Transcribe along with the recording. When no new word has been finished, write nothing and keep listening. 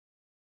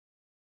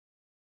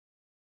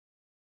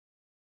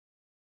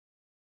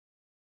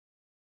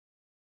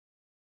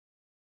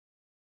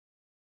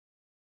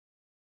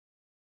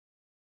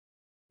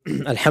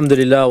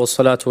Alhamdulillah wa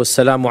salatu wa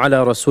salamu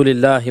ala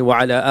rasulillahi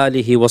wa ala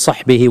alihi wa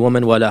sahbihi wa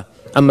man wala.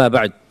 Amma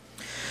ba'd.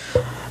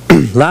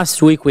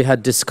 Last week we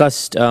had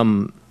discussed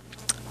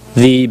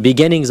the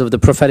beginnings of the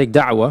prophetic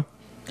da'wah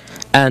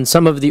and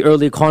some of the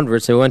early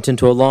converts. We went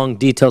into a long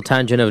detailed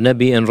tangent of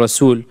Nabi and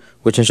Rasul,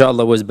 which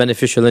inshallah was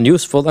beneficial and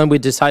useful, and we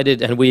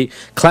decided and we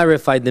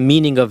clarified the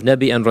meaning of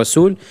Nabi and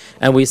Rasul,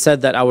 and we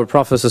said that our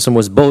Prophet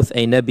was both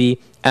a Nabi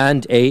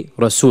and a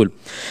Rasul.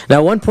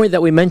 Now one point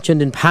that we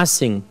mentioned in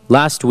passing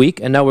last week,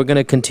 and now we're going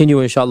to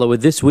continue inshallah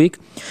with this week,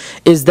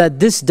 is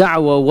that this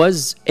da'wah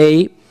was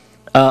a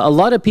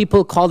lot of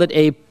people call it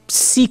a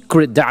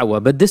secret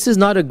da'wah, but this is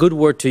not a good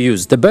word to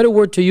use. The better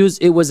word to use,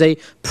 it was a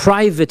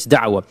private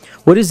da'wah.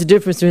 What is the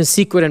difference between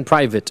secret and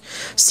private?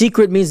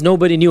 Secret means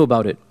nobody knew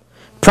about it.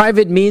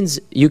 Private means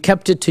you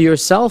kept it to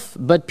yourself,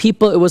 but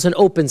it was an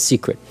open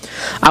secret.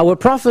 Our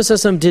Prophet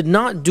ﷺ did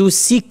not do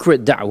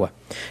secret da'wah.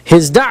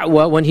 His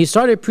da'wah, when he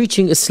started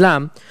preaching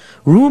Islam,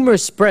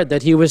 rumors spread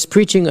that he was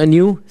preaching a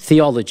new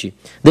theology.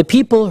 The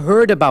people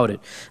heard about it.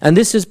 And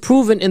this is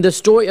proven in the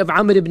story of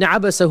Amr ibn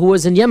Abasa, who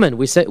was in Yemen.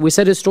 We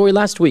said his story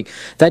last week,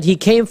 that he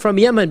came from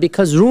Yemen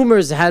because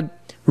rumors had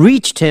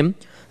reached him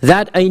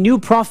that a new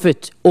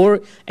prophet or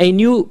a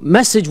new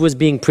message was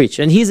being preached.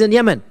 And he's in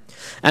Yemen.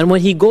 And when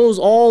he goes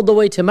all the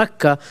way to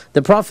Mecca,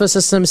 the Prophet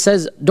ﷺ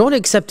says, don't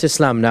accept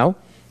Islam now.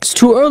 It's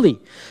too early.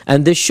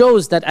 And this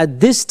shows that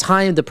at this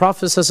time the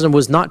Prophet ﷺ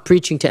was not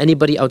preaching to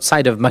anybody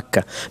outside of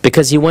Mecca,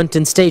 because he went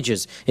in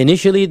stages.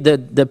 Initially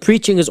the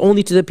preaching is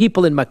only to the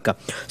people in Mecca.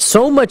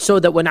 So much so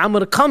that when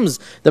Amr comes,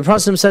 the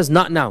Prophet ﷺ says,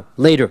 not now,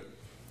 later.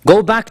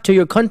 Go back to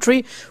your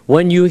country.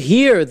 When you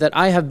hear that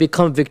I have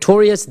become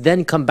victorious,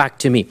 then come back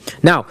to me.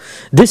 Now,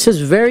 this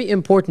is very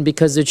important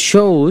because it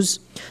shows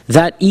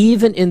that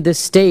even in this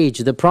stage,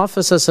 the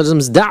Prophet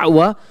ﷺ's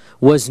da'wah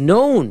was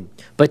known,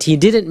 but he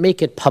didn't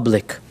make it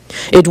public.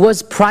 It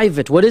was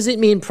private. What does it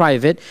mean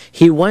private?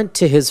 He went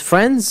to his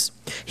friends.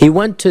 He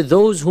went to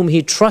those whom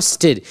he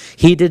trusted.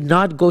 He did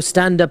not go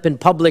stand up in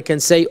public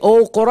and say,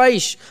 "Oh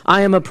Quraysh,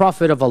 I am a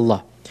prophet of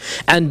Allah."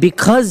 And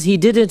because he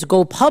didn't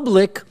go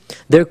public,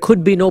 there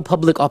could be no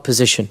public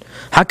opposition.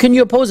 How can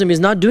you oppose him? He's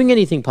not doing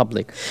anything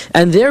public.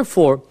 And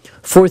therefore,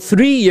 for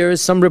 3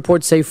 years, some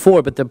reports say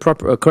 4, but the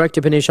correct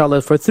opinion inshallah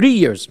is for 3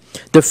 years.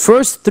 The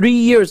first 3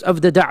 years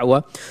of the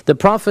da'wah, the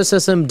Prophet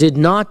ﷺ did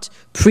not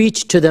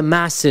preach to the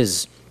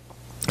masses.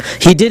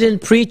 He didn't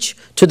preach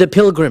to the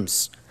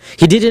pilgrims.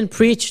 He didn't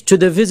preach to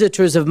the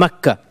visitors of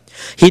Mecca.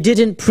 He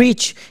didn't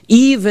preach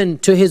even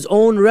to his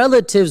own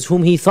relatives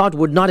whom he thought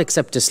would not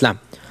accept Islam.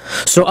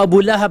 So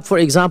Abu Lahab, for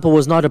example,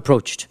 was not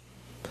approached.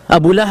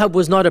 Abu Lahab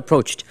was not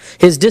approached.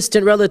 His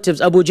distant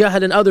relatives, Abu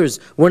Jahl and others,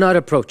 were not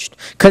approached.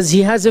 Because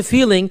he has a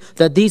feeling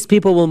that these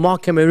people will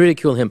mock him and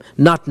ridicule him.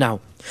 Not now.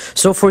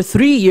 So for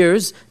 3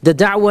 years, the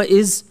da'wah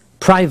is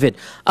private.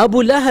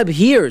 Abu Lahab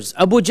hears,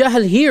 Abu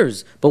Jahl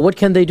hears, but what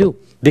can they do?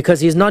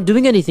 Because he's not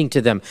doing anything to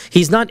them.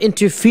 He's not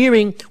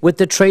interfering with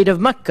the trade of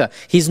Mecca.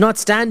 He's not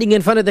standing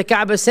in front of the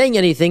Kaaba saying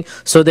anything,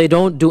 so they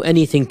don't do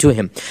anything to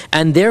him.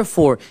 And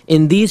therefore,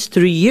 in these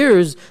 3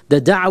 years, the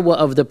da'wah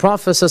of the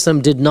Prophet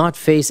ﷺ did not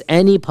face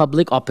any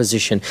public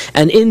opposition.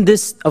 And in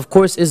this, of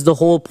course, is the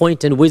whole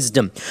point and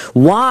wisdom.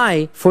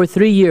 Why, for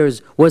 3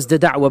 years, was the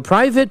da'wah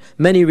private?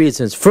 Many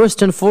reasons.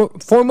 First and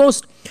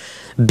foremost,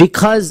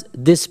 because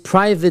this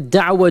private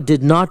da'wah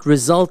did not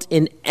result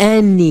in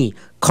any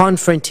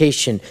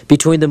confrontation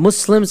between the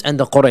Muslims and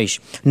the Quraysh.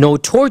 No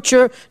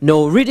torture,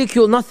 no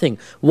ridicule, nothing.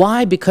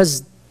 Why?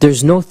 Because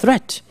there's no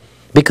threat.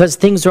 Because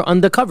things are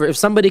undercover. If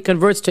somebody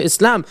converts to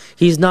Islam,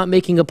 he's not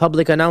making a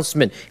public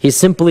announcement. He's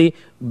simply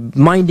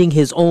minding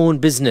his own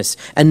business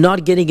and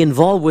not getting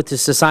involved with the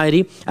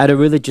society at a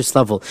religious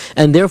level.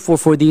 And therefore,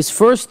 for these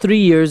first 3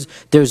 years,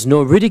 there's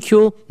no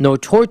ridicule, no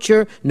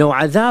torture, no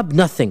adhab,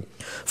 nothing.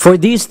 For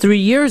these 3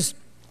 years,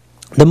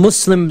 the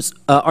Muslims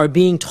are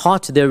being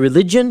taught their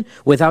religion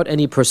without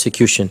any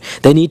persecution.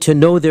 They need to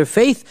know their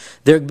faith.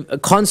 They're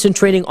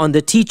concentrating on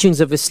the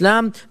teachings of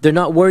Islam. They're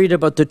not worried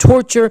about the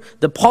torture,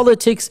 the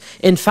politics.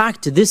 In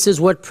fact, this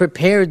is what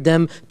prepared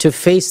them to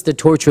face the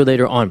torture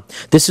later on.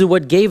 This is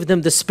what gave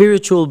them the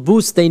spiritual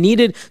boost they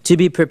needed to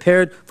be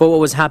prepared for what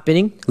was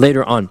happening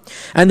later on.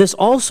 And this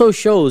also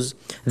shows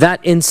that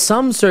in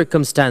some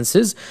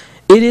circumstances,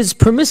 it is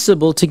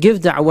permissible to give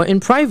da'wah in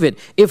private.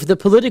 If the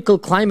political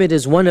climate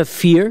is one of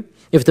fear,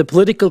 if the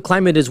political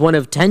climate is one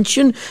of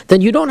tension,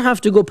 then you don't have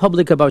to go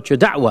public about your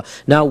da'wah.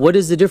 Now, what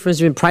is the difference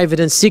between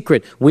private and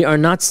secret? We are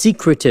not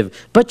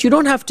secretive. But you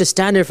don't have to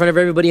stand in front of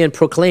everybody and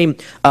proclaim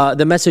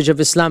the message of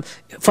Islam.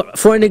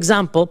 For an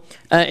example,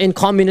 in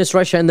communist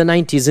Russia in the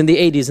 90s, in the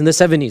 80s, in the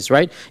 70s,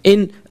 right?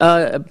 In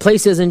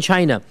places in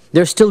China,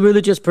 there's still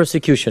religious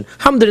persecution.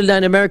 Alhamdulillah,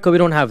 in America, we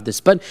don't have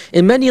this. But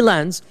in many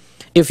lands,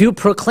 if you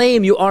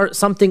proclaim you are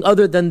something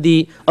other than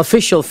the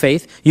official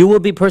faith, you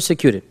will be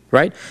persecuted,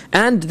 right?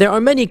 And there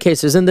are many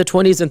cases in the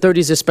 20s and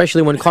 30s,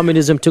 especially when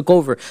communism took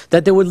over,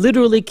 that they would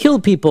literally kill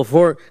people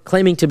for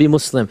claiming to be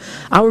Muslim.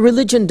 Our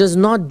religion does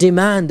not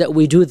demand that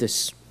we do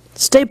this.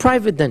 Stay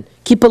private then.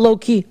 Keep a low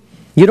key.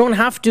 You don't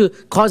have to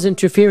cause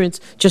interference.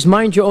 Just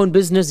mind your own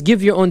business,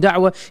 give your own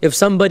da'wah. If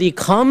somebody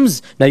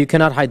comes, now you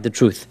cannot hide the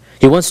truth.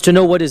 He wants to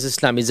know what is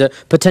Islam. He's a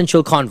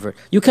potential convert.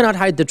 You cannot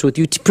hide the truth.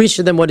 You preach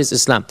to them what is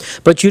Islam.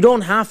 But you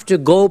don't have to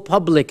go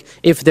public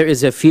if there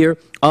is a fear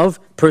of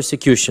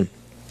persecution.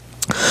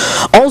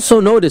 Also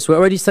notice, we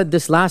already said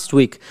this last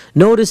week,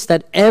 notice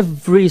that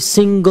every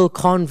single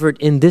convert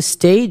in this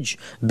stage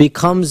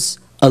becomes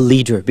a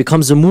leader,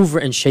 becomes a mover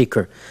and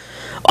shaker.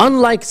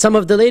 Unlike some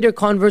of the later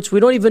converts, we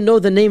don't even know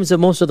the names of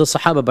most of the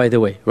Sahaba, by the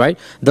way, right?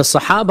 The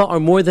Sahaba are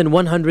more than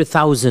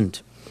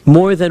 100,000.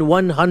 More than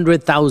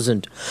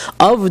 100,000.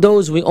 Of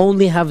those, we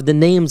only have the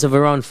names of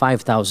around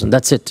 5,000.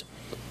 That's it.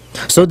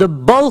 So the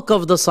bulk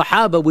of the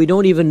Sahaba, we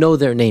don't even know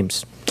their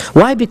names.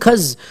 Why?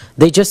 Because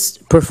they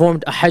just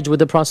performed a Hajj with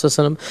the Prophet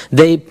ﷺ.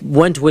 They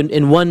went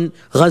in one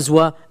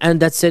ghazwa and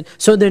that's it.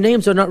 So their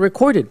names are not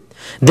recorded.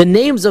 The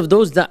names of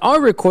those that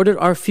are recorded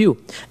are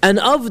few. And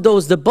of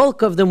those, the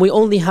bulk of them, we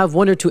only have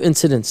 1 or 2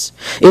 incidents.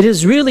 It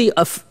is really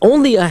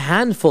only a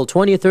handful,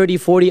 20, 30,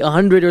 40,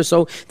 100 or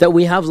so, that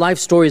we have life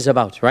stories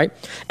about, right?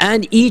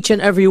 And each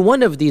and every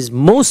one of these,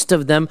 most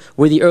of them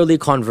were the early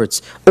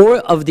converts, or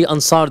of the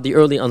Ansar, the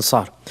early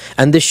Ansar.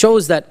 And this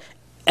shows that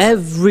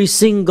every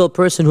single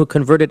person who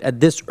converted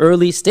at this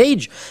early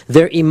stage,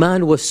 their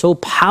iman was so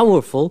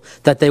powerful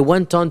that they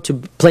went on to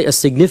play a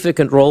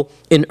significant role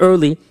in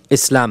early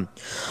Islam.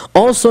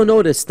 Also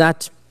notice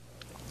that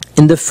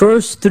in the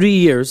first 3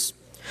 years,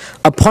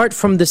 apart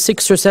from the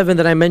 6 or 7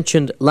 that I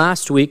mentioned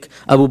last week,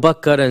 Abu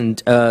Bakr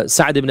and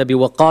Sa'd ibn Abi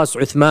Waqqas,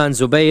 Uthman,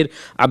 Zubayr,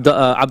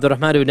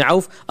 Abdurrahman ibn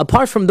Auf,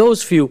 apart from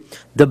those few,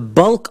 the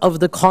bulk of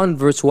the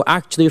converts were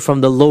actually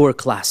from the lower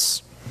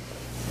class.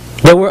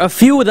 There were a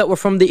few that were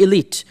from the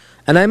elite,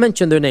 and I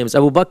mentioned their names,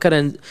 Abu Bakr,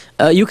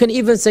 and you can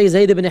even say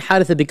Zayd ibn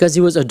Haritha, because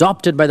he was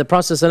adopted by the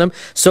Prophet ﷺ.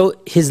 So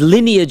his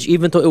lineage,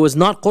 even though it was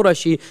not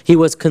Qurashi, he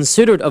was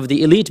considered of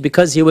the elite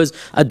because he was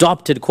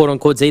adopted, quote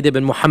unquote, Zayd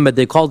ibn Muhammed,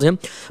 they called him.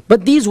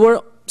 But these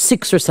were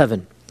 6 or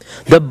 7.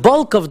 The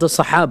bulk of the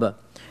Sahaba,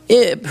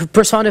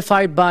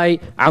 personified by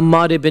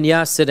Ammar ibn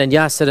Yasir and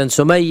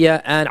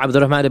Sumayya and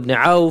Abdurrahman ibn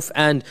Auf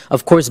and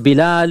of course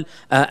Bilal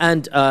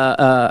and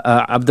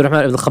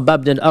Abdurrahman ibn Khabbab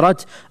ibn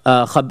Arat.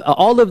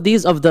 All of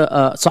these of the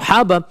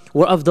Sahaba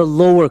were of the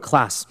lower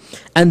class.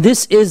 And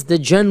this is the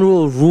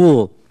general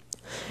rule.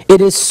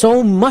 It is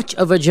so much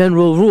of a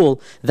general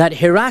rule that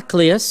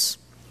Heraclius,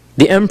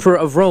 the emperor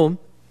of Rome,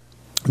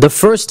 the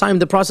first time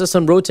the Prophet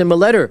ﷺ wrote him a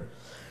letter,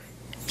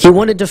 he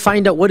wanted to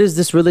find out what is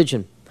this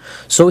religion.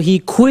 So he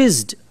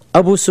quizzed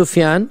Abu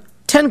Sufyan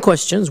 10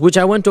 questions, which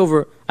I went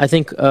over, I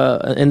think,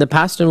 in the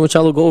past, and which I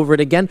will go over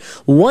it again.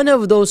 One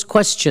of those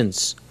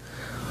questions,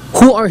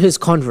 who are his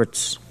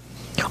converts?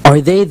 Are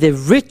they the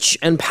rich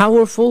and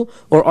powerful,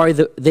 or are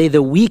they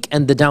the weak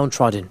and the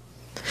downtrodden?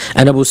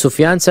 And Abu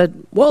Sufyan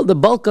said, well, the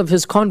bulk of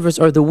his converts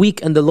are the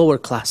weak and the lower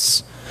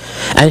class.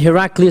 And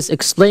Heraclius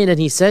explained,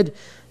 and he said,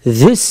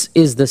 this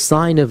is the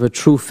sign of a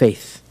true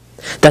faith,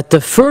 that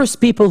the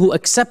first people who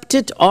accept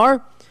it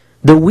are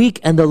the weak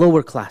and the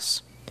lower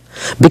class.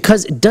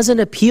 Because it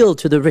doesn't appeal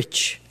to the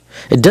rich.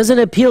 It doesn't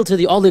appeal to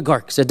the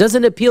oligarchs. It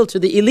doesn't appeal to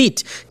the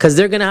elite, because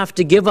they're going to have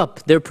to give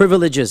up their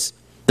privileges.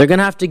 They're going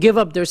to have to give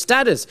up their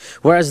status.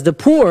 Whereas the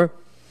poor,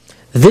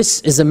 this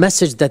is a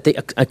message that they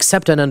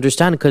accept and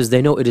understand because they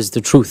know it is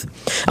the truth.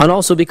 And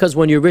also because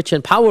when you're rich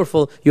and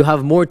powerful, you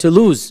have more to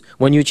lose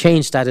when you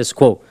change status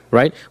quo,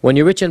 right? When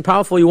you're rich and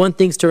powerful, you want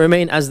things to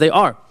remain as they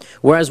are.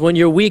 Whereas when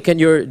you're weak and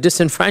you're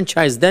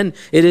disenfranchised, then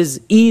it is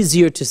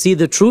easier to see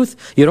the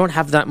truth. You don't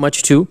have that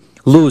much to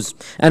lose.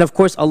 And of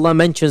course Allah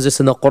mentions this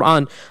in the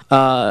Quran,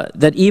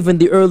 that even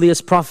the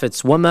earliest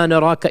prophets, وَمَا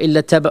نَرَاكَ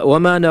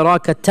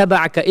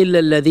اتَّبَعَكَ إِلَّا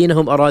الَّذِينَ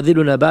هُمْ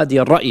أَرَاذِلُنَا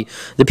بَادِيَ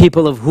الرَّأْيِ, the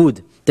people of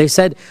Hud, they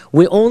said,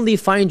 we only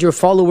find your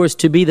followers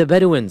to be the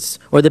Bedouins,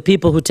 or the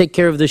people who take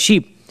care of the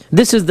sheep.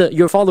 This is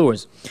your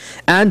followers.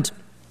 And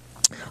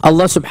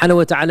Allah subhanahu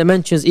wa ta'ala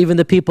mentions even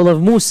the people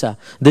of Musa,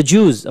 the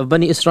Jews of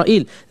Bani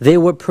Israel. They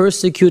were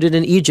persecuted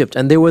in Egypt,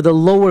 and they were the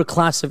lower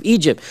class of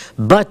Egypt.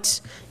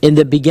 But in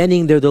the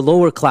beginning they're the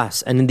lower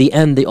class, and in the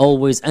end they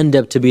always end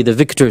up to be the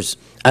victors.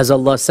 As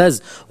Allah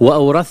says,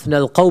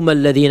 وَأَوْرَثْنَا الْقَوْمَ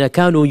الَّذِينَ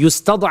كَانُوا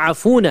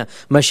يُسْتَضْعَفُونَ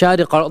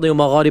مَشَارِقَ الْأَرْضِ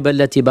وَمَغَارِبَ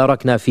الَّتِي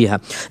بَارَكْنَا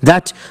فِيهَا.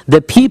 That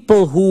the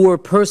people who were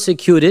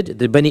persecuted,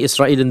 the Bani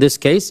Israel in this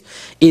case,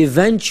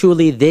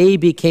 eventually they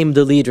became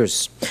the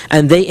leaders.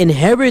 And they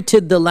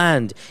inherited the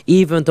land,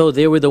 even though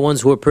they were the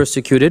ones who were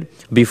persecuted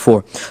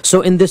before. So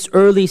in this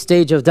early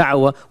stage of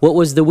da'wah, what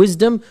was the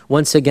wisdom?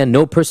 Once again,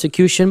 no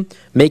persecution,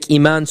 make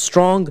iman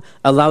strong,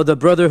 allow the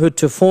brotherhood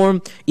to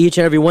form. Each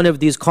and every one of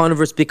these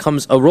converts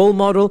becomes a role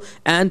model,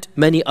 and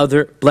many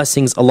other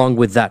blessings along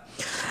with that.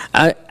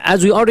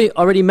 As we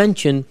already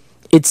mentioned,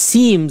 it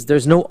seems,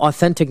 there's no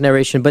authentic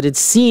narration, but it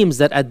seems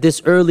that at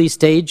this early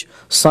stage,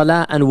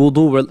 salah and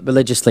wudu were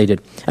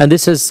legislated. And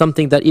this is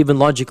something that even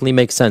logically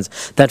makes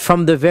sense. That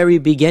from the very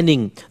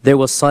beginning, there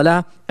was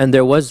salah and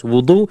there was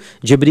wudu.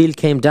 Jibreel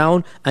came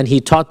down and he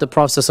taught the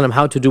Prophet ﷺ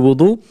how to do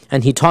wudu,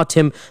 and he taught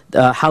him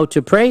how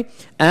to pray.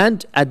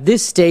 And at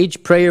this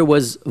stage, prayer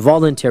was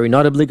voluntary,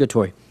 not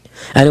obligatory.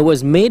 And it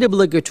was made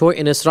obligatory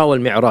in Isra wal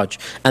Mi'raj.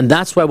 And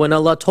that's why when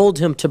Allah told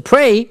him to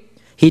pray,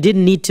 he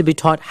didn't need to be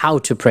taught how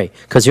to pray,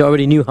 because he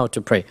already knew how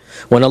to pray.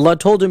 When Allah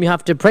told him you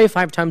have to pray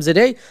 5 times a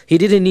day, he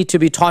didn't need to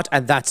be taught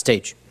at that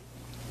stage.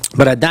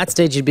 But at that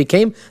stage it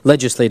became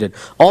legislated.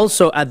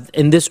 Also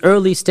in this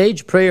early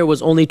stage, prayer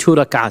was only 2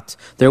 rak'at.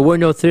 There were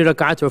no 3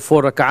 rak'at or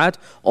 4 rak'at.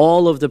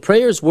 All of the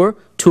prayers were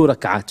 2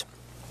 rak'at.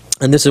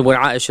 And this is what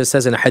Aisha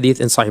says in a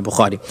hadith in Sahih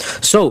Bukhari.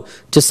 So,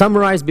 to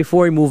summarize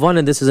before we move on,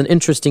 and this is an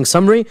interesting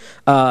summary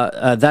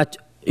that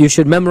you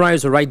should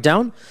memorize or write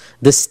down,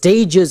 the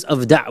stages of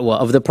da'wah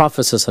of the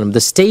Prophet ﷺ,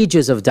 the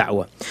stages of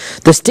da'wah.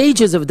 The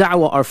stages of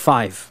da'wah are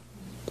 5.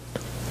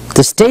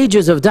 The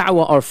stages of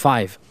da'wah are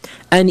 5.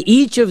 And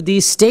each of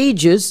these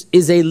stages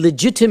is a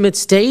legitimate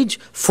stage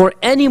for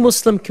any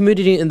Muslim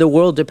community in the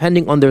world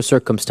depending on their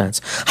circumstance.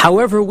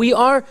 However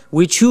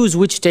we choose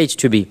which stage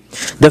to be.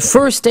 The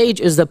first stage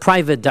is the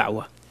private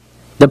da'wah.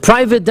 The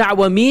private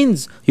da'wah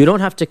means you don't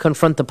have to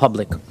confront the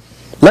public.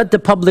 Let the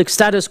public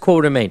status quo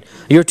remain.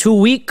 You're too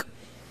weak,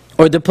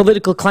 or the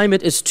political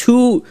climate is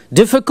too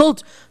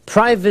difficult.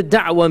 Private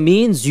da'wah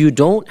means you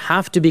don't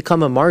have to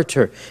become a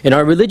martyr. In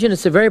our religion,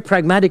 it's a very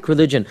pragmatic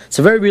religion. It's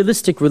a very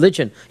realistic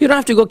religion. You don't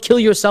have to go kill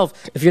yourself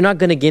if you're not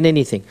going to gain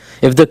anything.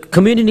 If the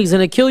community is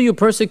going to kill you,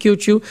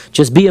 persecute you,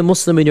 just be a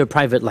Muslim in your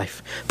private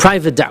life.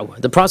 Private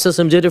da'wah. The Prophet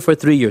did it for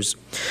 3 years.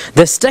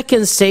 The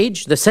second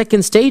stage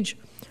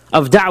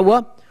of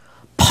da'wah,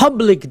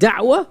 public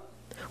da'wah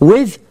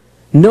with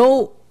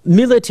no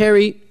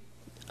military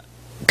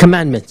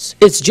commandments.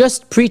 It's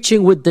just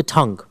preaching with the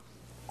tongue.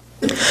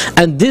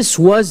 And this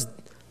was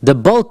the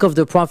bulk of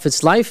the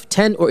Prophet's life,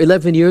 10 or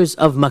 11 years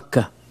of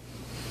Mecca.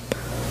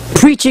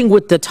 Preaching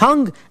with the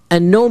tongue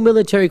and no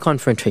military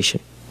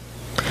confrontation.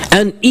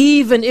 And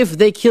even if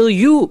they kill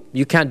you,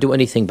 you can't do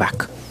anything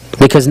back.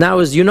 Because now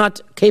you're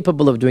not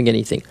capable of doing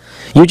anything.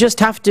 You just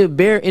have to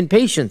bear in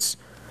patience.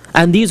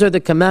 And these are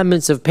the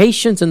commandments of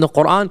patience in the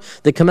Quran.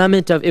 The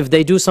commandment of if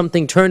they do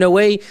something, turn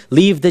away,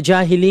 leave the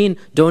jahilin,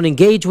 don't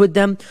engage with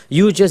them.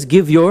 You just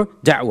give your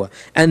da'wah.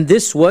 And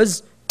this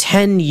was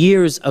 10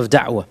 years of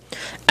da'wah.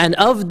 And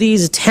of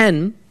these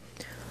 10,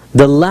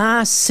 the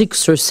last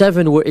 6 or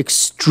 7 were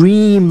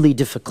extremely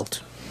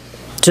difficult.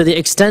 To the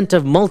extent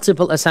of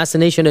multiple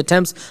assassination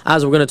attempts,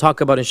 as we're going to talk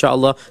about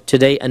inshallah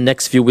today and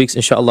next few weeks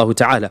inshallah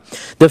ta'ala.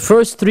 The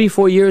first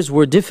 3-4 years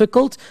were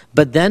difficult,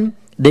 but then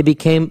they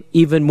became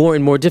even more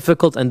and more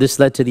difficult, and this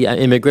led to the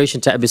immigration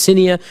to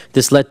Abyssinia,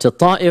 this led to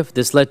Ta'if,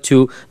 this led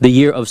to the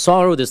year of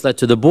sorrow, this led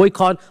to the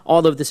boycott.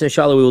 All of this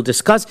inshallah we will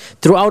discuss.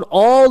 Throughout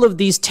all of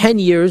these 10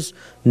 years,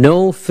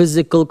 no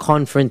physical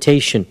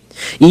confrontation.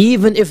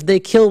 Even if they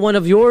kill one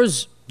of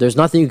yours, there's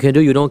nothing you can do,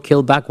 you don't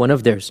kill back one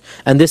of theirs.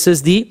 And this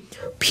is the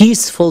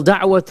peaceful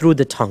da'wah through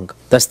the tongue.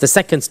 That's the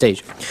second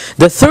stage.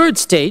 The third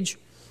stage,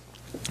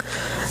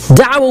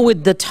 da'wah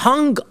with the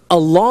tongue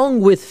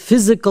along with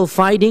physical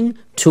fighting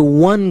to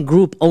one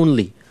group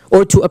only,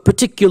 or to a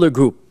particular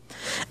group.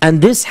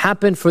 And this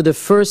happened for the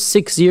first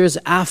 6 years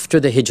after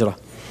the Hijrah.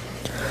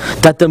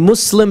 That the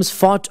Muslims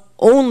fought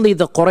only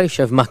the Quraysh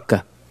of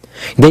Mecca.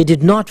 They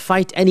did not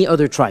fight any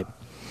other tribe.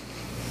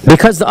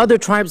 Because the other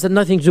tribes had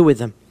nothing to do with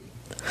them.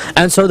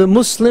 And so the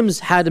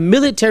Muslims had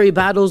military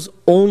battles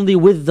only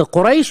with the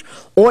Quraysh,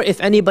 or if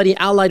anybody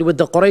allied with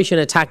the Quraysh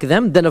and attacked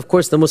them, then of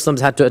course the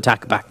Muslims had to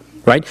attack back.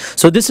 Right?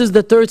 So this is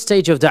the third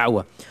stage of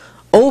da'wah.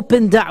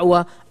 Open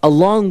da'wah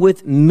along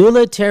with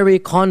military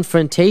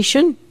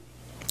confrontation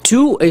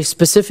to a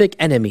specific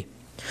enemy.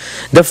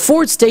 The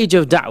fourth stage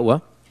of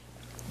da'wah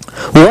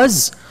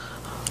was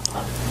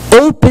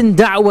open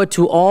da'wah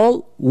to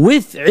all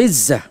with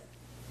izzah.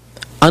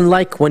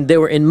 Unlike when they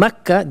were in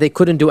Mecca, they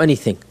couldn't do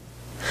anything.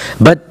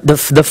 But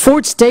the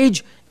fourth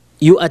stage,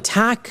 you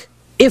attack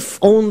if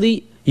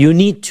only you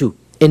need to,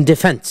 in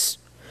defense.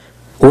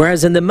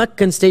 Whereas in the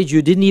Meccan stage,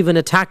 you didn't even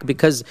attack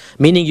because,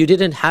 meaning you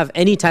didn't have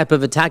any type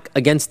of attack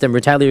against them,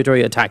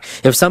 retaliatory attack.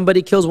 If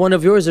somebody kills one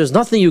of yours, there's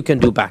nothing you can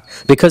do back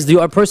because you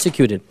are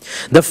persecuted.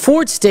 The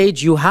fourth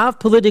stage, you have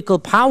political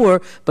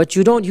power, but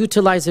you don't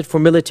utilize it for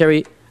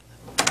military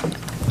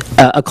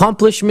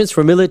accomplishments,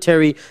 for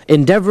military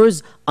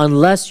endeavors,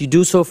 unless you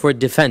do so for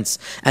defense.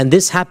 And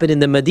this happened in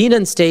the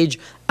Medinan stage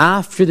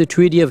after the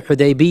Treaty of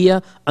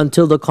Hudaybiyah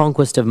until the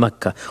conquest of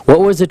Mecca. What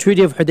was the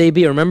Treaty of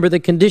Hudaybiyah? Remember the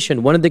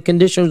condition. One of the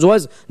conditions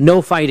was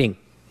no fighting.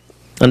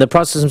 And the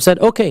Prophet said,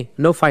 okay,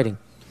 no fighting.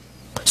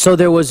 So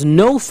there was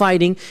no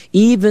fighting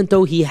even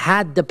though he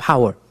had the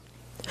power.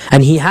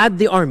 And he had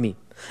the army.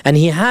 And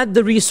he had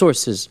the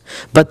resources,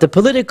 but the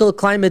political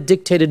climate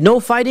dictated no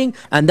fighting,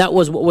 and that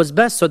was what was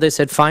best, so they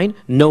said fine,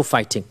 no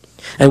fighting.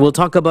 And we'll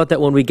talk about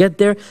that when we get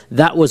there.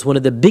 That was one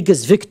of the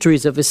biggest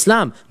victories of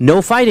Islam,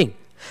 no fighting.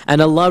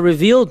 And Allah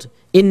revealed,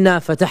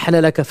 "Inna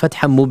fatahna laka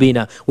fathan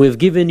mubina." We've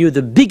given you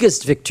the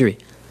biggest victory.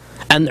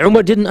 And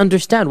Umar didn't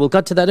understand. We'll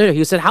get to that later.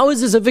 He said, how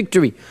is this a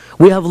victory?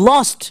 We have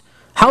lost.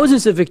 How is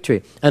this a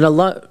victory? And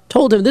Allah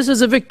told him, this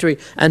is a victory.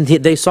 And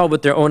they saw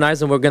with their own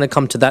eyes, and we're going to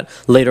come to that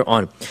later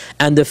on.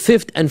 And the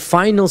fifth and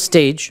final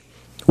stage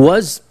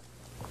was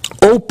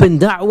Open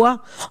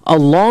da'wah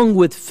along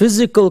with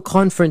physical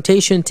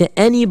confrontation to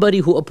anybody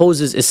who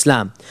opposes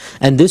Islam.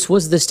 And this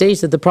was the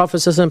stage that the Prophet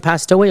ﷺ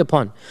passed away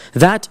upon.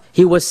 That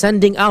he was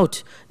sending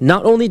out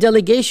not only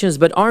delegations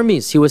but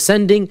armies. He was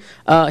sending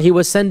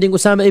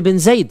Usama ibn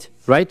Zayd,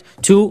 right,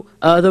 to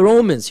the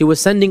Romans. He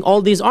was sending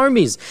all these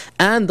armies.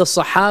 And the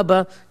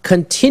Sahaba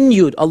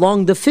continued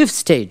along the fifth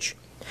stage.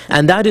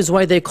 And that is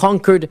why they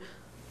conquered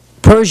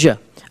Persia.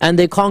 And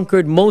they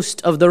conquered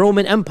most of the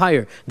Roman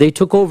Empire. They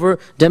took over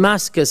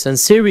Damascus and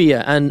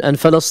Syria and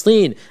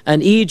Palestine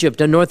and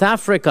Egypt and North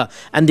Africa.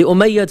 And the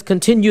Umayyads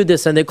continued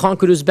this, and they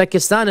conquered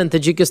Uzbekistan and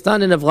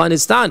Tajikistan and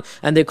Afghanistan.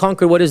 And they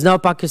conquered what is now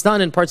Pakistan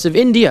and parts of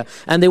India.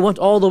 And they went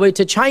all the way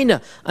to China.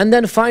 And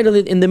then finally,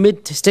 in the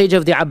mid stage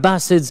of the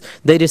Abbasids,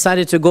 they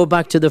decided to go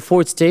back to the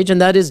fourth stage,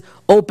 and that is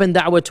open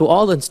da'wah to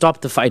all and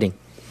stop the fighting.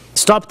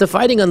 Stop the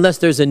fighting unless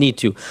there's a need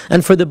to.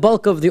 And for the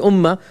bulk of the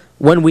ummah,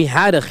 when we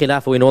had a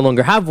khilafah, we no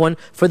longer have one.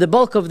 For the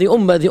bulk of the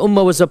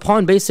ummah was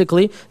upon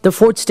basically the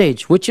fourth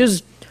stage, which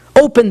is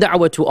open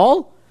da'wah to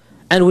all,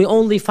 and we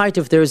only fight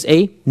if there's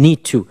a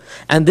need to.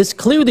 And this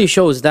clearly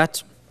shows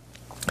that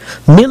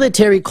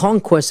military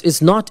conquest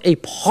is not a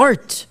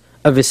part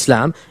of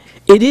Islam.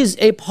 It is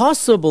a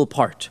possible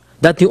part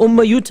that the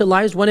ummah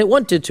utilized when it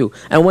wanted to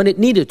and when it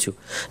needed to.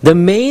 The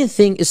main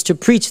thing is to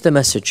preach the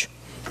message.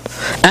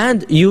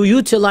 And you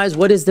utilize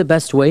what is the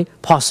best way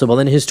possible.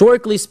 And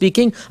historically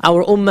speaking,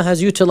 our ummah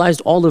has utilized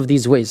all of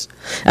these ways.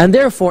 And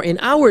therefore, in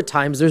our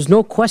times, there's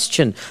no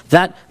question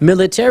that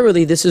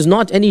militarily, this is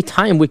not any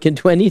time we can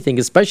do anything,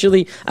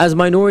 especially as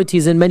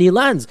minorities in many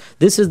lands.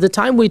 This is the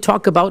time we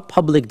talk about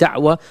public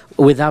da'wah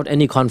without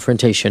any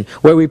confrontation,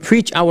 where we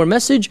preach our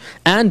message,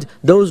 and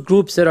those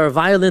groups that are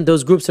violent,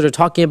 those groups that are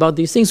talking about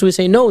these things, we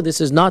say, no,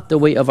 this is not the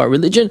way of our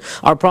religion.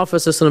 Our Prophet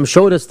ﷺ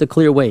showed us the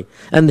clear way,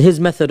 and his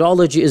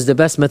methodology is the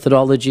best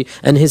methodology,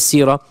 and his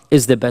seerah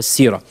is the best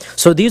seerah.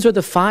 So these are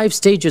the 5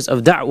 stages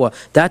of da'wah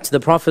that the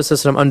Prophet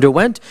ﷺ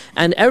underwent,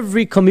 and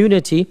every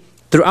community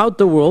throughout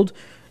the world,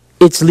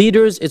 its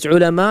leaders, its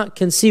ulama,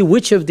 can see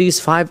which of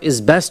these 5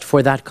 is best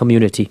for that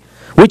community.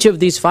 Which of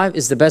these 5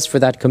 is the best for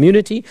that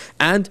community,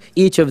 and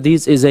each of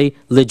these is a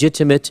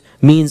legitimate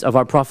means of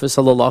our Prophet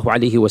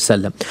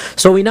ﷺ.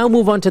 So we now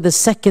move on to the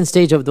second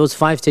stage of those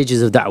 5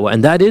 stages of da'wah,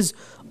 and that is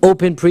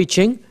open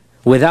preaching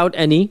without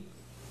any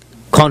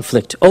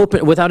conflict,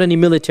 without any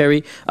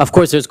military. Of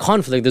course, there's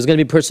conflict, there's going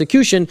to be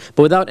persecution,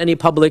 but without any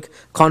public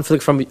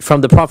conflict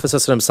from the Prophet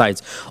ﷺ's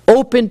sides.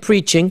 Open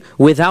preaching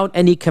without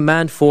any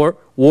command for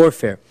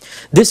warfare.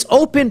 This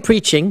open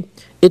preaching,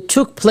 it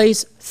took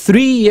place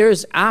 3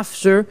 years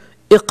after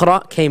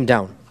Iqra came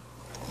down.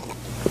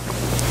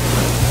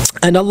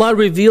 And Allah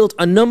revealed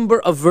a number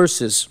of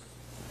verses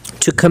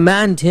to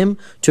command him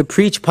to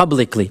preach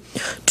publicly.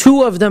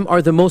 2 of them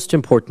are the most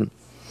important.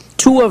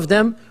 2 of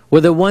them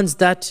were the ones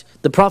that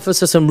the Prophet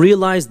ﷺ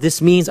realized, this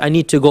means I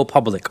need to go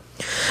public.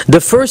 The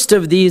first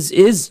of these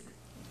is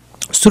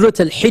Surah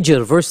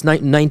Al-Hijr, verse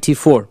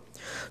 94.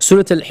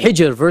 Surah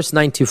Al-Hijr, verse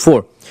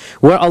 94,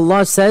 where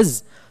Allah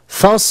says,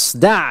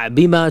 فَاصْدَعْ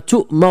بِمَا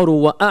تُؤْمَرُ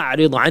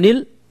وَأَعْرِضْ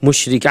عَنِ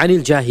الْمُشْرِكِ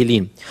عَنِ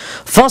الْجَاهِلِينَ.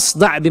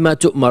 فَاصْدَعْ بِمَا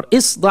تُؤْمَرُ.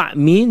 Isda'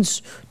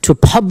 means to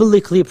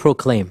publicly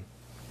proclaim.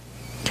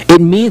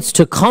 It means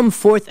to come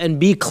forth and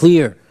be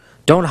clear.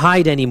 Don't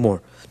hide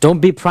anymore. Don't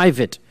be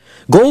private.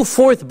 Go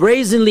forth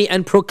brazenly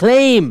and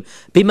proclaim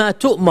بِمَا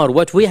تُؤْمَرُ,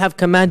 what we have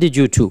commanded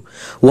you to.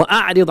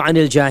 وَأَعْرِضْ عَنِ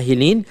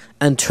الْجَاهِلِينَ,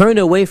 and turn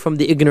away from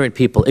the ignorant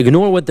people.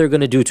 Ignore what they're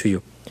going to do to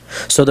you.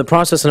 So the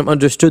Prophet ﷺ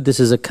understood this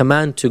is a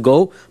command to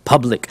go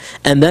public.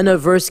 And then a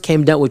verse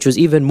came down which was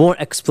even more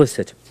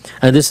explicit.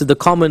 And this is the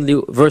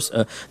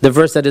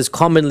verse that is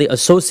commonly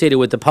associated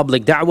with the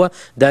public da'wah.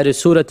 That is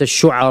Surah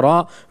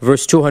Al-Shu'ara,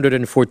 verse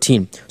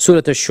 214. Surah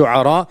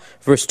Al-Shu'ara,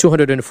 verse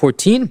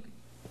 214.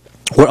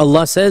 Where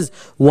Allah says,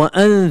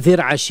 وَأَنذِرْ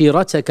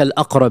عَشِيرَتَكَ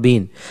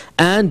الْأَقْرَبِينَ,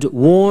 and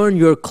warn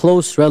your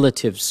close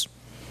relatives.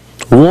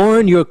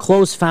 Warn your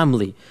close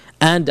family.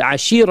 And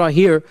Ashira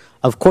here,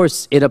 of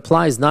course, it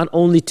applies not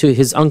only to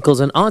his uncles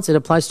and aunts, it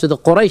applies to the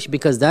Quraysh,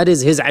 because that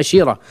is his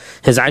Ashira.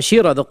 His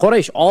Ashira, the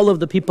Quraysh, all of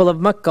the people of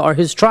Mecca are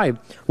his tribe.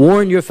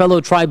 Warn your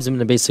fellow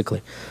tribesmen,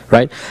 basically,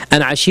 right?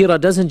 And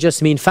Ashira doesn't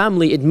just mean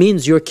family, it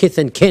means your kith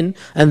and kin,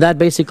 and that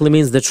basically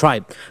means the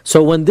tribe.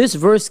 So when this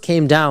verse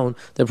came down,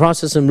 the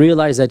Prophet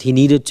realized that he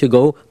needed to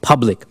go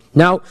public.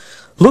 Now,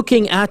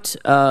 looking at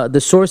the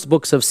source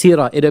books of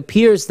Seerah, it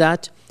appears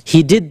that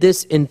he did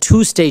this in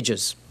 2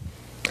 stages.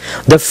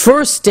 The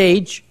first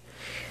stage,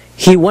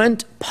 he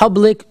went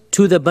public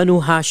to the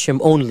Banu Hashim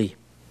only.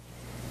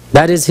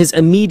 That is his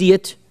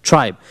immediate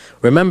tribe.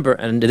 Remember,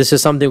 and this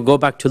is something, go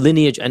back to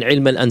lineage and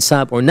ilm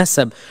al-ansab or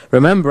nasab.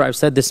 Remember, I've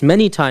said this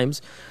many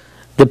times,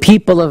 the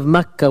people of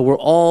Mecca were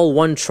all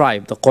one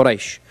tribe, the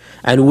Quraysh.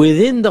 And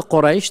within the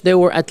Quraysh, there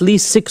were at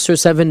least 6 or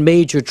 7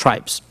 major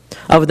tribes.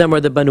 Of them are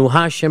the Banu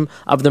Hashim,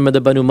 of them are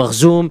the Banu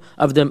Makhzum,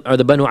 of them are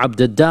the Banu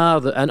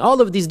Abdiddar, and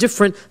all of these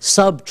different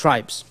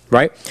sub-tribes,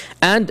 right?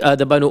 And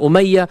the Banu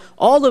Umayyah,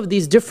 all of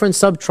these different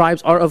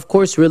sub-tribes are of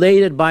course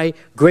related by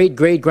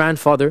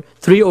great-great-grandfather,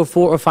 3 or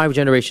 4 or 5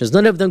 generations.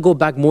 None of them go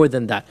back more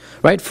than that,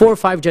 right? 4 or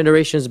 5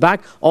 generations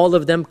back, all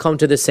of them come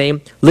to the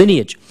same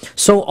lineage.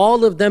 So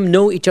all of them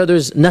know each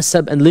other's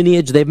nasab and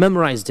lineage, they've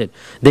memorized it.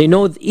 They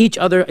know each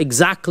other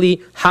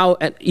exactly how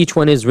each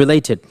one is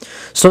related.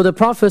 So the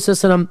Prophet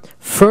ﷺ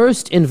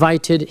first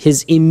invited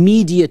his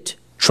immediate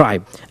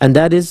tribe, and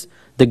that is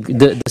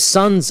the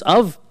sons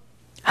of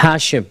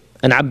Hashim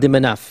and Abd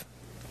Manaf.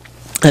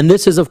 And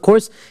this is of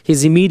course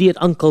his immediate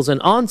uncles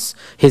and aunts,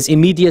 his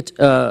immediate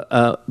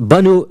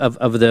Banu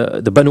of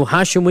the Banu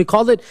Hashim we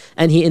call it,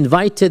 and he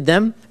invited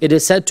them, it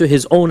is said, to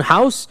his own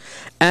house.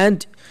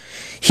 And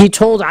he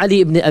told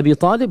Ali ibn Abi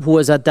Talib, who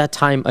was at that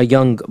time a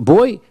young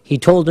boy, he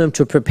told him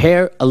to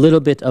prepare a little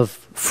bit of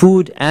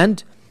food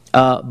and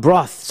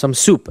broth, some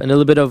soup, and a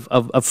little bit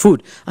of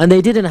food. And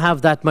they didn't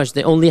have that much,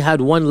 they only had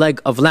 1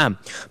 leg of lamb.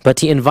 But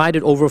he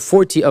invited over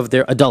 40 of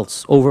their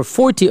adults. Over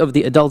 40 of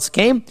the adults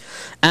came,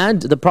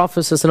 and the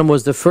Prophet ﷺ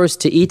was the first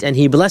to eat, and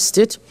he blessed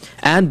it.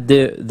 And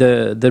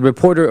the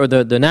reporter or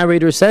the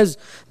narrator says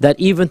that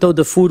even though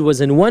the food was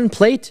in 1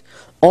 plate,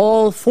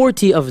 all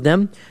 40 of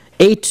them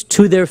ate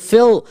to their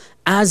fill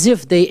as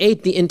if they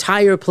ate the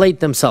entire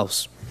plate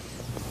themselves.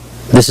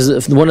 This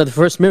is one of the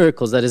first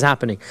miracles that is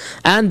happening.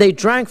 And they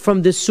drank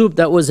from this soup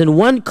that was in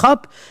 1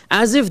 cup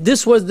as if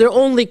this was their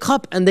only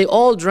cup, and they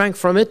all drank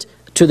from it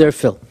to their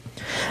fill.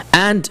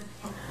 And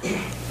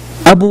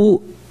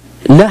Abu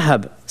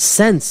Lahab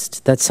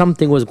sensed that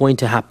something was going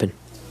to happen.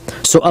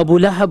 So Abu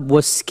Lahab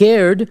was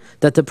scared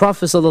that the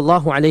Prophet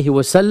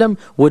ﷺ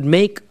would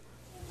make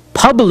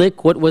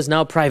public what was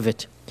now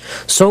private.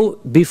 So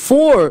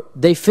before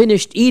they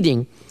finished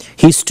eating,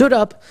 he stood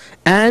up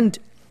and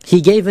he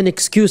gave an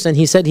excuse, and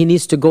he said he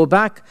needs to go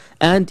back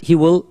and he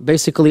will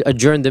basically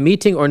adjourn the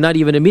meeting, or not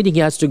even a meeting, he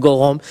has to go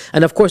home.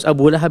 And of course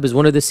Abu Lahab is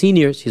one of the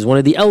seniors, he's one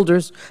of the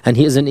elders, and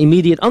he is an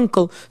immediate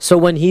uncle. So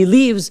when he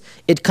leaves,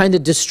 it kind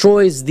of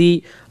destroys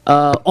the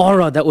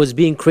aura that was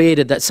being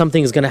created that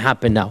something is going to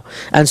happen now.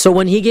 And so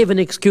when he gave an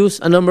excuse,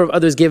 a number of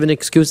others gave an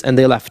excuse, and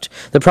they left.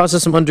 The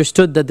Prophet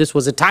understood that this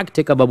was a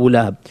tactic of Abu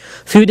Lahab.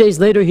 Few days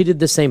later he did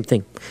the same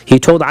thing. He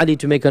told Ali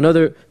to make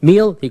another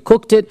meal, he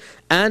cooked it,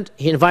 and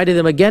he invited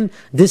them again.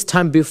 This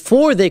time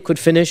before they could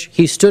finish,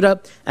 he stood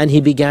up and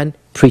he began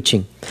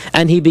preaching.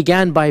 And he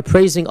began by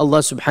praising Allah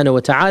subhanahu wa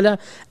ta'ala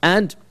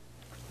and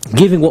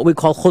giving what we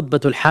call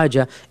khutbatul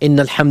haja,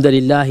 inna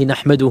alhamdulillahi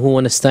nahmaduhu wa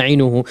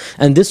nasta'inuhu.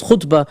 And this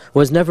khutbah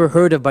was never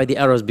heard of by the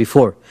Arabs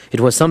before. It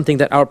was something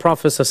that our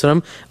Prophet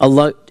ﷺ,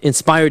 Allah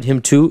inspired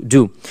him to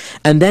do.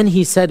 And then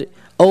he said,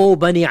 O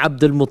Bani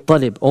Abdul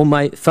Muttalib, O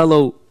my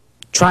fellow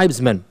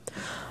tribesmen,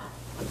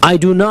 I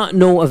do not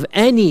know of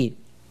any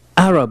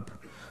Arab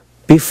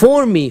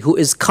before me who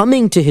is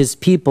coming to his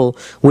people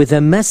with a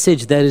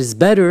message that is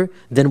better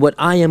than what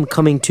I am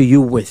coming to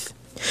you with.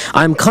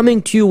 I'm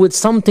coming to you with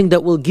something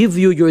that will give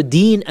you your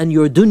deen and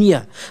your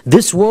dunya,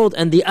 this world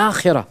and the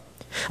akhirah.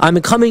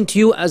 I'm coming to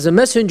you as a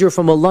messenger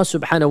from Allah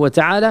subhanahu wa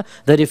ta'ala,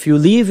 that if you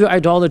leave your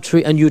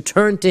idolatry and you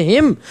turn to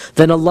Him,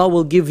 then Allah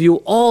will give you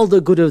all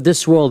the good of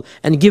this world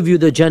and give you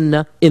the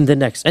Jannah in the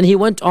next. And he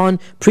went on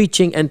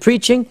preaching and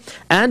preaching,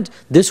 and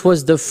this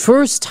was the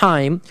first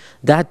time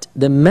that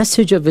the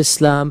message of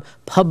Islam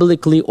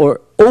publicly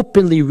or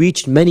openly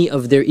reached many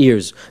of their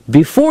ears.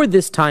 Before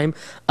this time,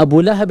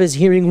 Abu Lahab is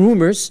hearing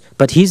rumors,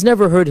 but he's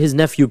never heard his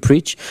nephew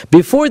preach.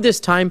 Before this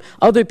time,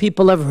 other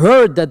people have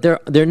heard that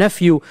their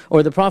nephew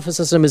or the Prophet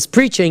ﷺ is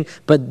preaching,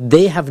 but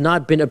they have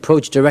not been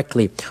approached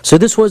directly. So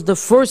this was the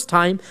first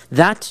time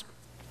that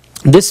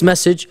this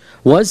message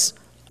was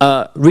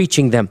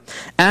reaching them.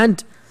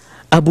 And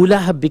Abu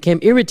Lahab became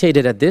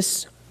irritated at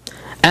this,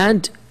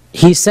 and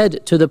he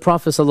said to the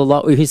Prophet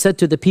ﷺ, he said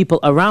to the people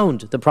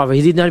around the Prophet,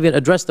 he did not even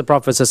address the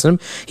Prophet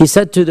ﷺ, he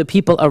said to the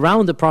people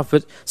around the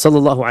Prophet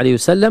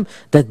ﷺ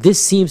that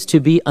this seems to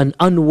be an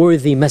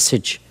unworthy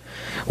message.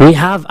 We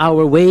have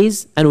our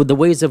ways and with the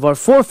ways of our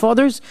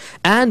forefathers,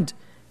 and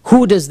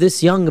who does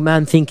this young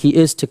man think he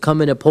is to come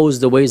and oppose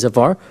the ways of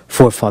our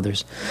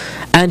forefathers?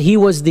 And he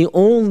was the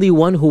only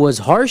one who was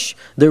harsh.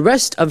 The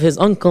rest of his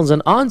uncles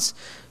and aunts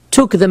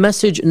took the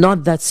message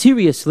not that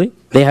seriously.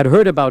 They had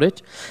heard about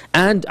it.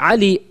 And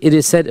Ali, it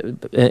is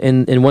said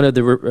in one of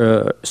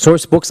the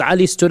source books,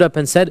 Ali stood up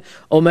and said,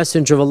 O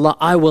Messenger of Allah,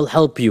 I will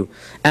help you.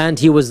 And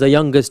he was the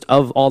youngest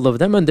of all of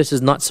them. And this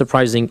is not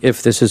surprising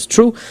if this is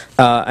true.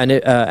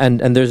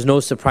 And there's no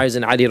surprise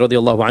in Ali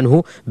radiallahu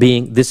anhu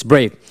being this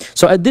brave.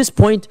 So at this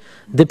point,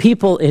 the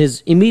people,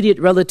 his immediate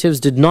relatives,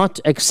 did not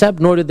accept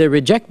nor did they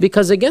reject,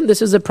 because again,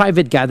 this is a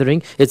private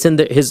gathering. It's in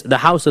the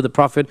house of the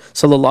Prophet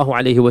sallallahu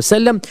alaihi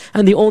wasallam,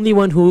 and the only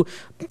one who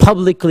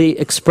publicly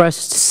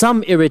expressed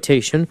some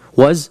irritation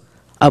was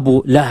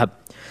Abu Lahab.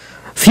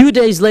 Few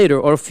days later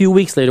or a few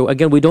weeks later,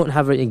 again we don't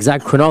have an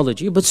exact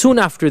chronology, but soon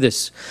after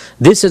this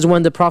is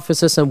when the Prophet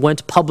ﷺ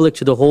went public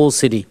to the whole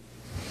city.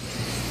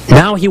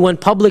 Now he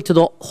went public to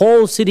the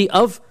whole city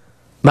of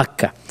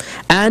Makkah.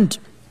 And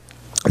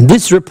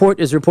this report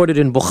is reported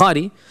in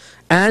Bukhari,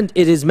 and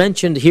it is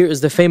mentioned, here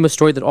is the famous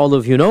story that all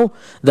of you know,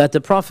 that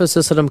the Prophet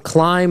ﷺ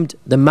climbed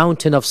the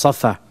mountain of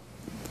Safa.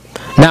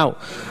 Now,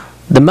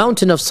 the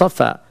mountain of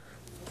Safa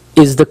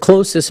is the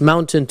closest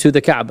mountain to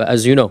the Kaaba,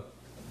 as you know,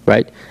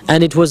 right?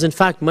 And it was in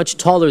fact much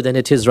taller than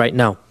it is right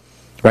now.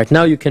 Right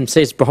now you can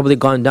say it's probably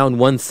gone down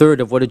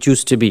 1/3 of what it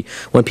used to be.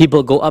 When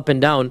people go up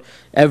and down,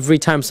 every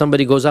time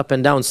somebody goes up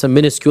and down, some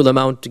minuscule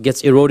amount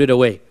gets eroded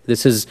away.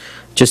 This is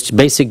just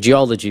basic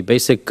geology,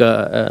 basic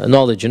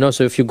knowledge, you know.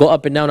 So if you go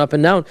up and down,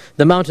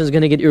 the mountain is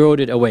going to get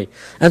eroded away.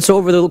 And so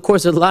over the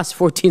course of the last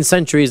 14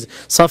 centuries,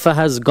 Safa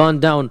has gone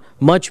down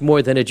much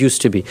more than it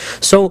used to be.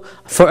 So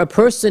for a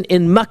person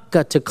in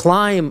Mecca to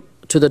climb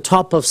to the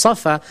top of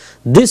Safa,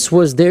 this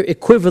was their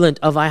equivalent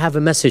of, I have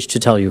a message to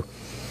tell you.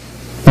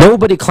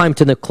 Nobody climbed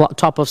to the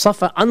top of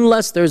Safa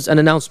unless there's an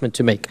announcement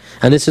to make.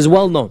 And this is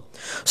well known.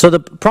 So the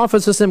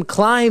Prophet ﷺ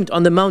climbed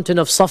on the mountain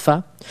of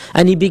Safa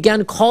and he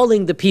began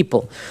calling the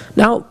people.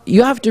 Now,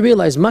 you have to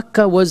realize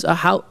Mecca was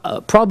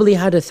probably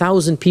had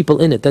 1,000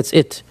 people in it. That's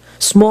it.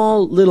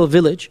 Small little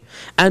village.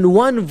 And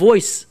one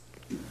voice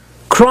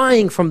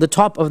crying from the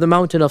top of the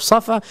mountain of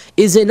Safa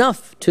is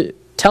enough to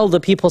tell the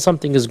people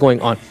something is going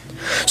on.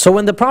 So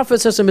when the Prophet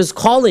ﷺ is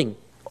calling,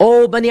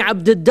 "O Bani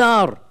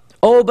Abdiddar,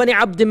 O Bani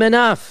Abdi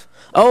Manaf,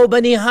 O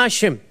Bani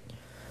Hashim,"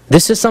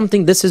 this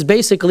is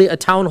basically a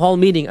town hall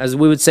meeting, as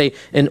we would say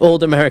in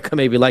old America,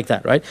 maybe like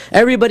that, right?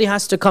 Everybody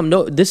has to come.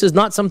 No, this is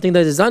not something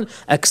that is done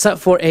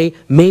except for a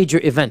major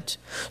event.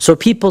 So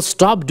people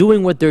stop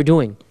doing what they're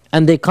doing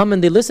and they come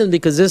and they listen,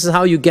 because this is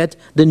how you get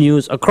the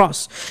news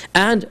across.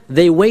 And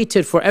they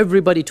waited for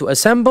everybody to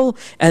assemble,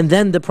 and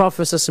then the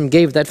Prophet ﷺ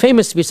gave that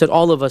famous speech that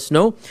all of us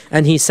know,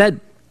 and he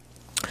said,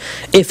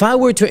 "If I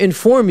were to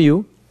inform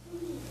you,"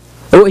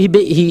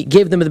 he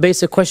gave them the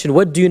basic question,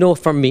 "What do you know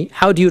from me?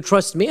 How do you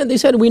trust me?" And they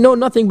said, "We know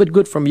nothing but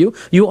good from you.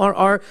 You are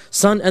our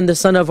son and the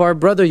son of our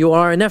brother. You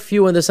are our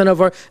nephew and the son of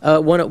our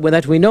one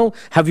that we know.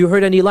 Have you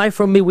heard any lie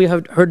from me? We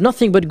have heard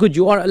nothing but good.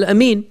 You are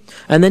Al-Amin."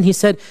 And then he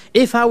said,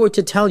 "If I were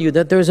to tell you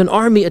that there's an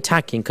army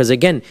attacking," because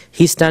again,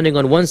 he's standing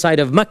on one side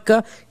of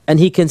Mecca and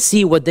he can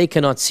see what they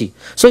cannot see.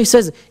 So he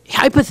says,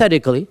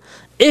 hypothetically,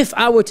 if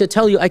I were to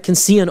tell you I can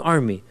see an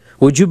army,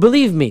 would you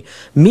believe me?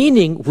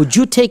 Meaning, would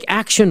you take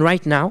action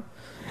right now?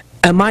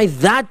 Am I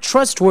that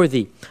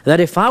trustworthy that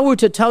if I were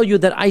to tell you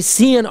that I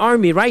see an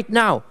army right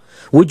now,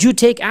 would you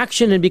take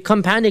action and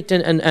become panicked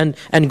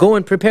and go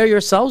and prepare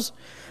yourselves?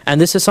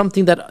 And this is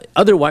something that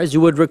otherwise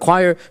you would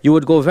require, you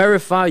would go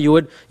verify, you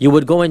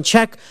would go and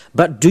check.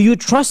 But do you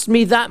trust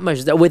me that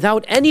much that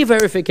without any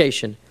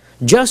verification,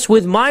 just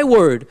with my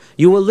word,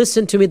 you will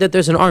listen to me that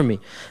there's an army?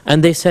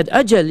 And they said,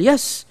 "Ajal,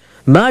 yes.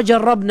 Ma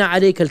jarrabna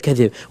alayka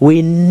al-kadhib."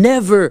 We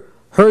never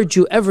heard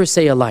you ever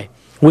say a lie.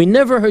 We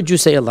never heard you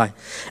say a lie.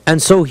 And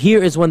so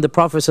here is when the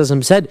Prophet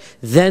ﷺ said,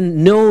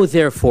 "Then know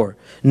therefore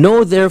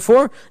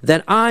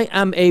that I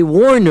am a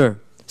warner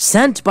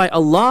sent by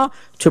Allah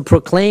to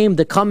proclaim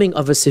the coming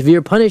of a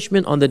severe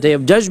punishment on the Day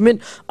of Judgment,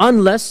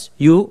 unless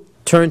you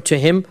turn to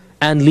Him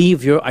and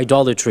leave your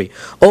idolatry.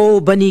 O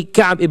Bani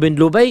Ka'b ibn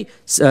Lu'ay,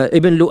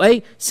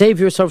 save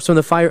yourselves from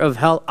the fire of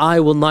hell. I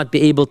will not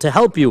be able to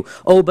help you.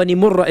 O Bani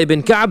Murra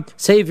ibn Ka'b,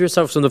 save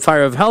yourselves from the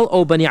fire of hell.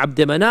 O Bani Abd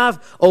Manaf,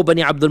 O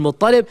Bani Abdul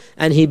Muttalib."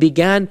 And he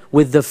began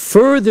with the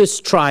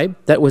furthest tribe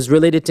that was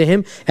related to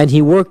him, and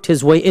he worked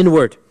his way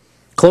inward,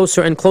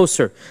 closer and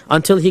closer,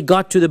 until he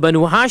got to the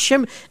Banu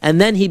Hashim, and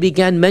then he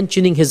began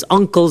mentioning his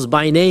uncles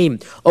by name.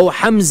 O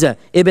Hamza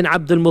ibn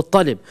Abdul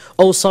Muttalib,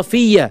 O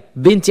Safiya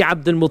binti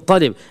Abdul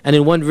Muttalib, and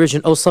in one version,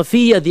 O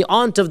Safiya, the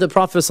aunt of the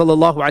Prophet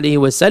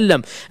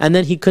ﷺ. And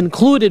then he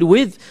concluded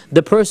with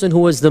the person who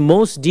was the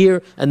most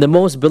dear and the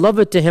most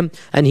beloved to him,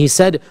 and he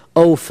said,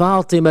 O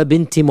Fatima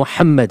binti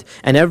Muhammed.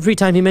 And every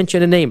time he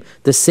mentioned a name,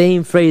 the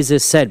same phrase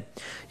is said.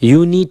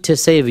 You need to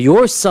save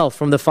yourself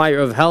from the fire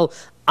of hell.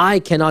 I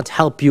cannot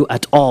help you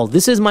at all.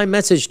 This is my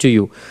message to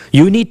you.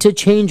 You need to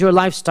change your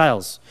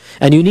lifestyles,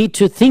 and you need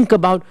to think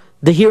about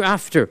the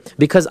hereafter,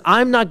 because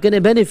I'm not going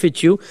to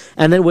benefit you.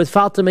 And then with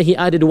Fatima he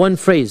added one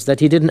phrase that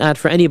he didn't add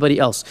for anybody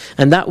else,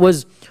 and that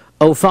was,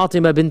 O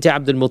Fatima binti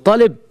Abdul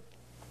Muttalib,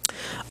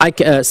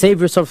 save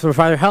yourself from the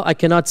fire of hell. I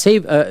cannot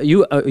save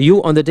you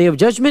on the Day of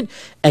Judgment,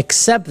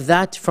 except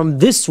that from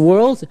this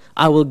world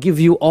I will give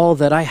you all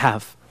that I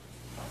have.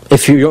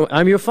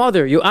 I'm your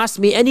father. You ask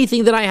me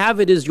anything that I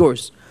have, it is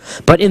yours.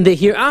 But in the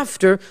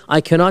hereafter, I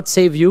cannot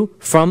save you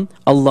from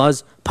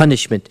Allah's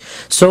punishment.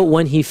 So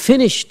when he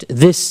finished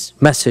this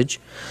message,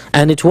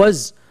 and it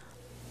was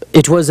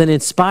an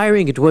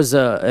inspiring, it was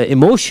an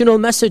emotional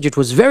message, it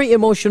was very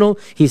emotional.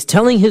 He's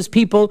telling his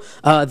people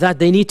that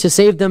they need to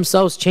save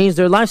themselves, change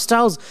their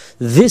lifestyles.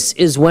 This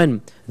is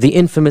when the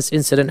infamous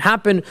incident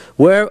happened,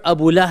 where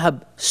Abu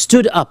Lahab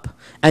stood up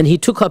and he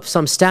took up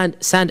some sand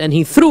and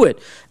he threw it.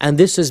 And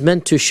this is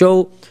meant to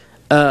show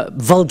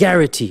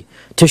vulgarity,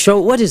 to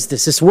show, what is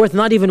this? It's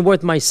not even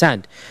worth my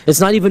sand. It's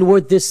not even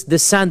worth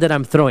this sand that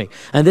I'm throwing.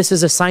 And this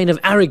is a sign of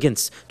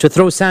arrogance to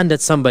throw sand at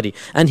somebody.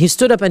 And he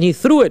stood up and he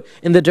threw it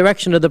in the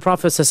direction of the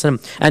Prophet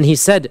ﷺ, and he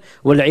said,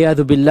 وَالْعِيَاذُ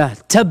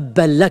بِاللَّهِ تَبًّا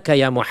لَكَ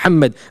يَا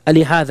مُحَمَّدْ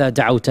أَلِهَذَا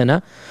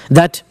دَعَوْتَنَا.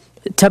 That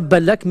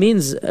Tabban lak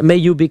means, may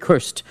you be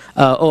cursed,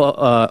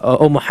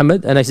 O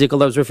Muhammad. And I seek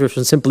Allah's refuge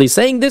from simply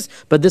saying this,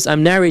 but this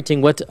I'm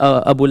narrating what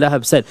Abu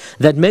Lahab said,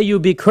 that may you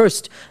be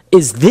cursed.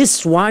 Is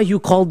this why you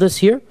called us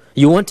here?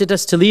 You wanted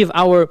us to leave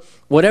our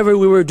whatever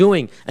we were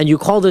doing, and you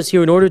called us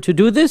here in order to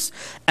do this?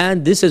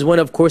 And this is when,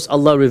 of course,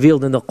 Allah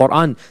revealed in the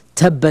Quran,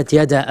 تَبَّتْ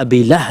يَدَا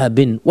أَبِي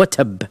لَهَبٍ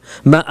وَتَبَّ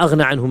مَا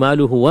أَغْنَى عَنْهُ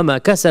مَالُهُ وَمَا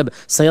كَسَبْ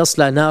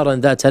سَيَصْلَى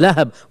نَارًا ذَاتَ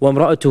لَهَبٍ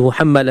وَامْرَأَتُهُ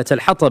حَمَّلَةَ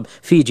الْحَطَبِ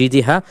فِي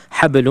جِيدِهَا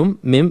حَبْلٌ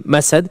مِّن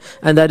مَسَدٍ.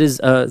 And that is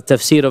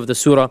tafsir of the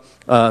surah,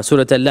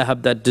 Surah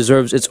Al-Lahab, that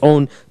deserves its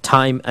own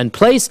time and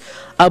place.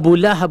 Abu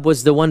Lahab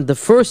was the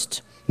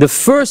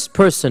first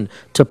person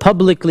to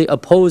publicly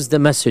oppose the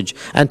message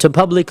and to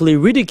publicly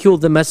ridicule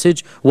the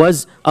message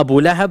was Abu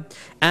Lahab.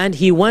 And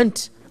he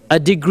went a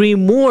degree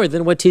more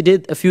than what he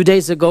did a few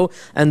days ago.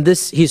 And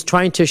this, he's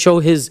trying to show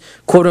his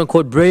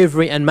quote-unquote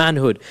bravery and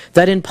manhood.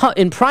 That in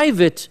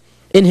private,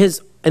 in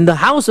the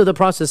house of the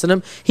Prophet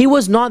ﷺ, he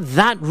was not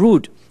that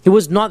rude. He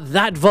was not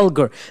that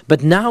vulgar.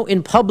 But now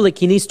in public,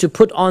 he needs to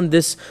put on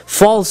this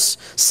false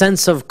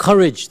sense of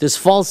courage, this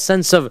false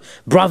sense of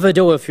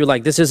bravado, if you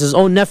like. This is his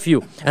own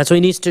nephew. And so he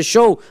needs to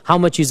show how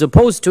much he's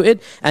opposed to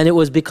it. And it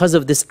was because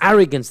of this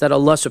arrogance that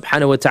Allah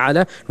subhanahu wa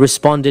ta'ala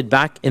responded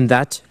back in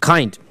that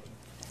kind.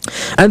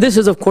 And this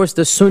is, of course,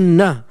 the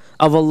sunnah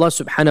of Allah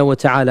subhanahu wa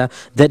ta'ala,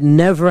 that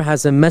never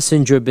has a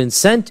messenger been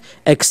sent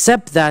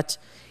except that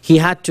he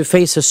had to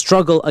face a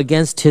struggle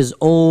against his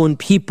own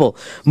people.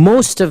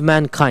 Most of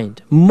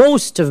mankind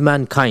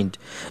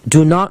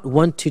do not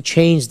want to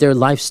change their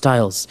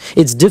lifestyles.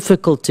 It's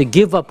difficult to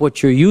give up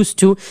what you're used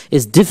to.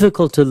 It's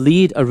difficult to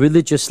lead a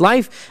religious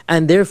life.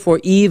 And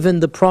therefore, even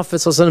the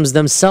Prophets ﷺ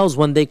themselves,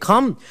 when they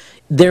come,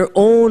 their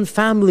own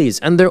families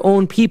and their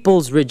own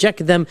peoples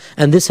reject them.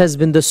 And this has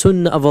been the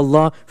sunnah of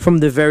Allah from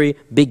the very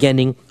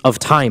beginning of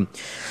time.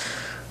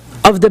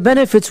 Of the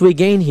benefits we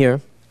gain here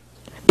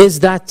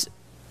is that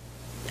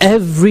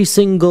every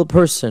single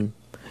person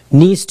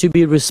needs to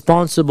be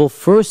responsible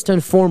first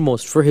and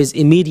foremost for his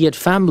immediate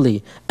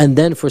family and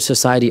then for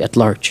society at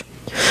large.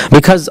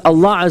 Because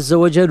Allah Azza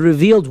wa Jal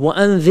revealed,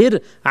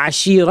 وَأَنذِرْ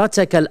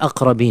عَشِيرَتَكَ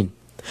الْأَقْرَبِينَ.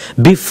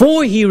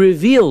 Before He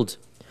revealed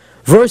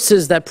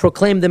verses that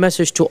proclaim the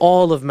message to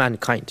all of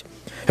mankind.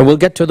 And we'll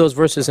get to those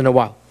verses in a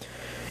while.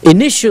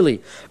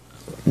 Initially,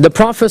 the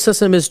Prophet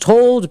ﷺ is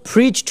told,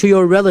 preach to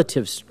your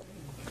relatives.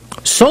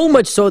 So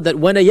much so that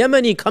when a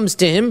Yemeni comes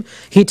to him,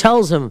 he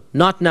tells him,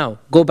 not now,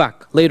 go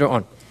back, later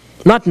on.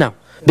 Not now.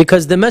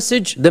 Because the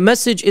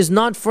message is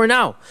not for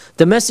now.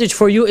 The message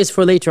for you is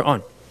for later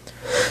on.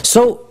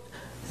 So,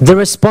 the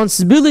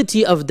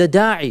responsibility of the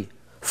da'i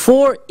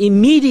for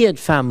immediate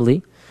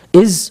family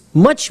is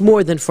much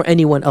more than for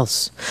anyone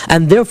else.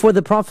 And therefore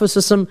the Prophet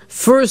ﷺ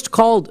first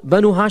called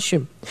Banu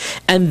Hashim.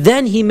 And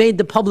then he made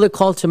the public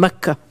call to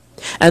Mecca.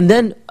 And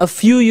then a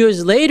few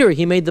years later,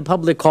 he made the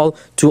public call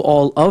to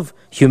all of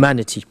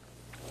humanity.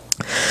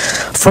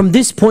 From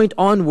this point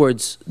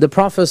onwards, the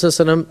Prophet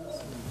ﷺ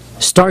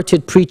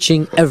started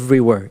preaching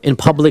everywhere, in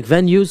public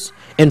venues,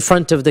 in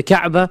front of the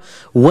Kaaba.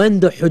 When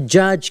the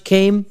Hujjaj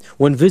came,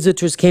 when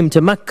visitors came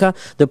to Mecca,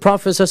 the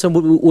Prophet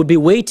ﷺ would be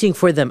waiting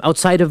for them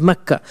outside of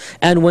Mecca.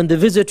 And when the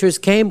visitors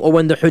came, or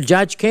when the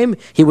Hujjaj came,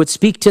 he would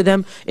speak to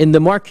them in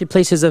the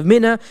marketplaces of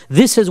Mina.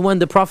 This is when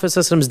the Prophet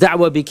ﷺ's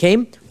da'wah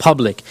became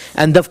public.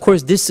 And of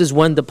course, this is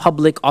when the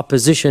public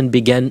opposition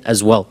began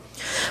as well.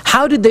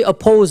 How did they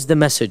oppose the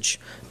message?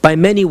 By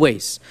many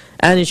ways.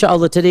 And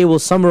inshallah today we'll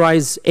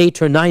summarize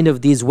 8 or 9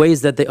 of these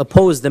ways that they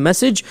oppose the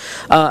message,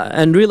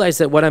 and realize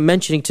that what I'm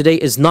mentioning today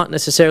is not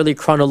necessarily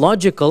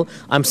chronological.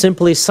 I'm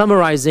simply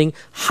summarizing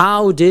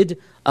how did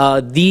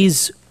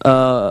these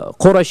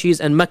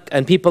Qurayshis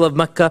and people of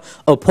Mecca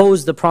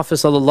oppose the Prophet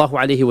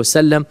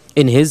ﷺ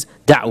in his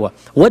da'wah.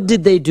 What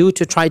did they do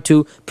to try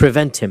to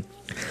prevent him?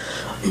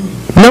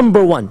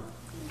 Number 1,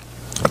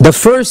 the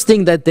first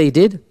thing that they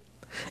did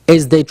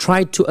is they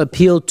tried to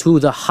appeal to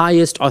the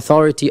highest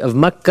authority of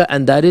Mecca,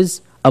 and that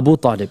is Abu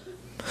Talib.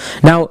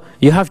 Now,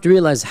 you have to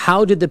realize,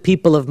 how did the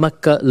people of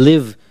Mecca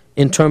live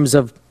in terms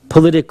of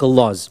political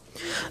laws?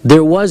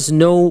 There was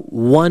no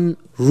one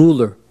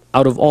ruler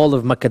out of all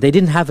of Mecca. They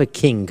didn't have a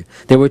king.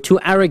 They were too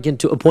arrogant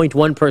to appoint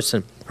one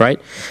person,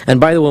 right? And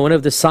by the way, one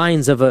of the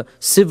signs of a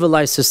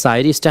civilized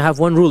society is to have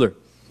one ruler.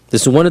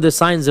 This is one of the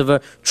signs of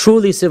a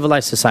truly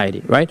civilized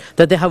society, right?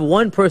 That they have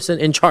one person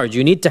in charge.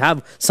 You need to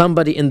have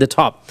somebody in the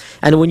top.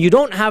 And when you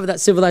don't have that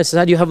civilized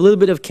society, you have a little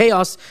bit of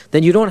chaos,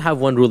 then you don't have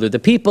one ruler. The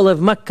people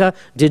of Mecca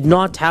did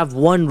not have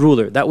one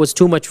ruler. That was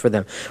too much for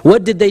them.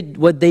 What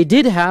they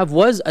did have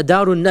was a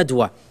Darun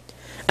Nadwa.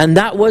 And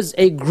that was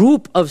a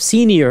group of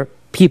senior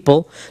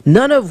people,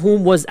 none of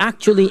whom was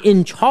actually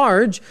in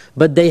charge,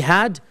 but they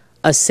had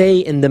a say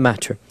in the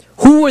matter.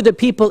 Who were the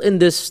people in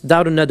this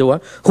Darun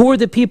Nadwa? Who were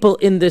the people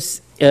in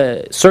this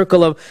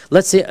circle of,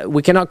 let's say,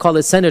 we cannot call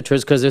it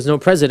senators because there's no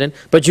president,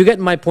 but you get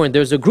my point.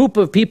 There's a group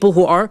of people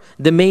who are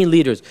the main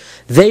leaders.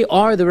 They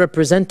are the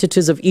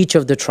representatives of each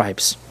of the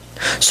tribes.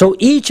 So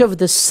each of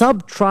the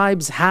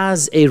sub-tribes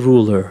has a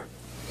ruler.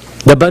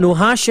 The Banu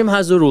Hashim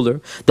has a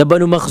ruler, the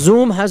Banu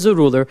Makhzum has a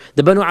ruler,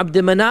 the Banu Abd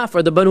Manaf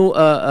or the Banu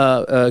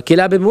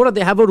Kilab ibn Murad,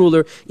 they have a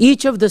ruler.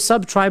 Each of the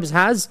sub-tribes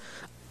has,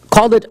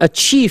 call it a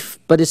chief,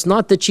 but it's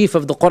not the chief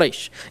of the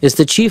Quraysh. It's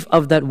the chief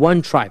of that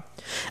one tribe.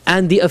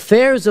 And the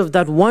affairs of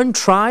that one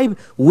tribe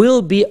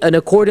will be in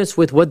accordance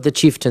with what the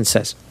chieftain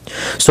says.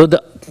 So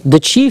the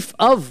chief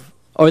of,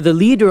 or the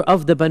leader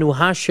of the Banu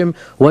Hashim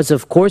was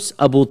of course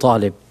Abu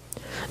Talib.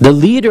 The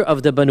leader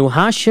of the Banu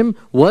Hashim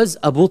was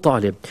Abu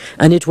Talib.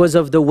 And it was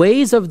of the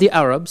ways of the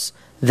Arabs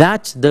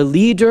that the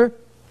leader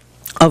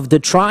of the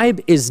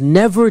tribe is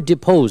never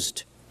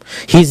deposed.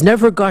 He's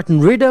never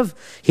gotten rid of,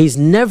 he's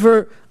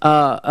never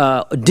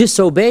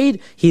disobeyed,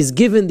 he's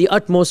given the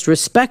utmost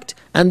respect,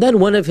 and then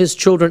one of his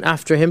children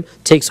after him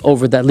takes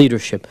over that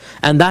leadership.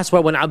 And that's why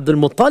when Abdul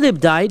Muttalib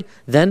died,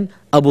 then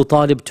Abu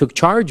Talib took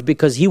charge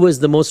because he was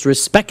the most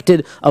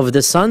respected of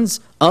the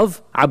sons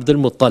of Abdul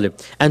Muttalib.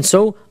 And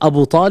so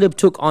Abu Talib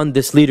took on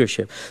this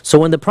leadership. So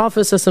when the Prophet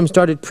ﷺ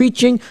started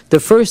preaching, the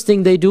first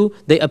thing they do,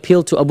 they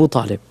appeal to Abu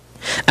Talib.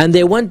 And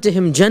they went to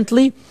him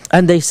gently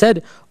and they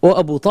said, "O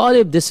Abu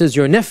Talib, this is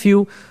your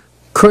nephew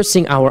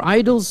cursing our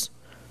idols,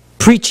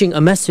 preaching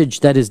a message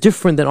that is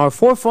different than our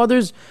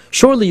forefathers.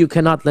 Surely you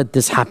cannot let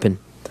this happen."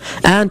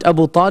 And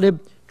Abu Talib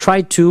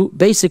tried to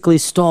basically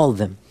stall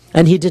them.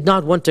 And he did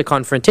not want a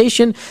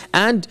confrontation.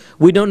 And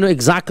we don't know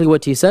exactly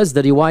what he says.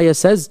 The riwayah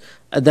says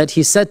that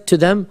he said to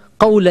them,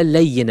 قَوْلًا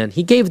لَيِّنًا.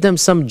 He gave them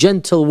some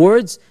gentle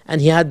words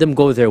and he had them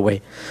go their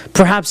way.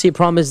 Perhaps he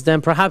promised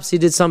them, perhaps he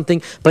did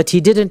something, but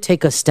he didn't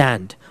take a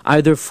stand,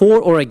 either for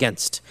or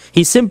against.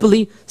 He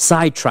simply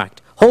sidetracked,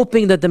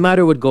 hoping that the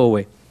matter would go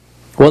away.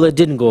 Well, it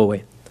didn't go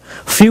away.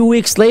 A few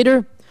weeks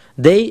later,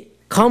 they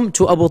come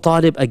to Abu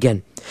Talib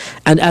again.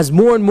 And as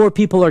more and more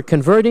people are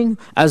converting,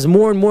 as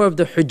more and more of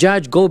the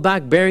Hujjaj go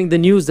back bearing the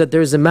news that there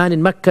is a man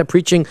in Mecca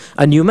preaching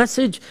a new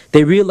message,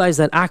 they realize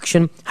that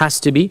action has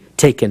to be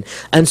taken.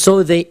 And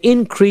so they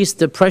increase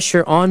the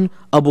pressure on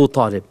Abu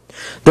Talib.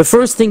 The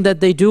first thing that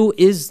they do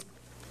is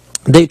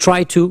they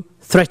try to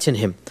threaten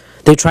him.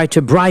 They try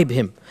to bribe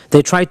him.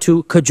 They try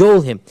to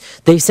cajole him.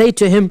 They say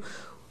to him,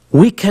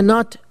 "We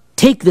cannot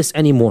take this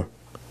anymore.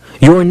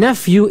 Your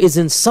nephew is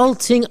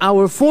insulting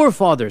our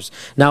forefathers."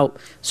 Now,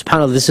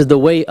 subhanAllah, this is the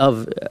way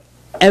of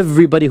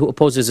everybody who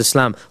opposes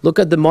Islam. Look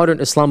at the modern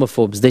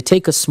Islamophobes. They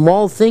take a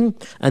small thing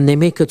and they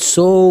make it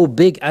so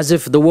big as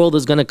if the world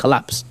is going to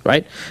collapse,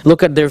 right?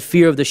 Look at their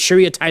fear of the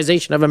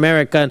Shariatization of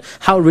America and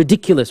how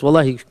ridiculous.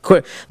 Wallahi,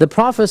 the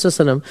Prophet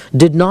ﷺ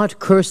did not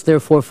curse their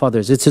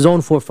forefathers. It's his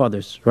own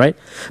forefathers, right?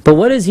 But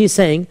what is he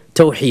saying?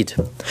 Tawheed.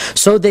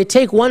 So they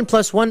take 1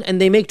 + 1 and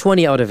they make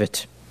 20 out of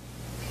it.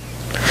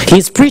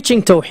 He's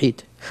preaching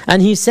Tawheed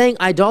and he's saying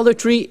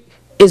idolatry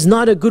is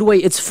not a good way,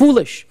 it's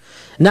foolish.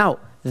 Now,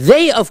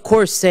 they of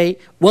course say,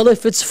 well,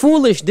 if it's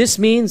foolish, this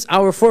means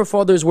our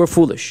forefathers were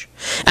foolish.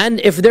 And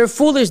if they're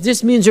foolish,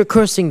 this means you're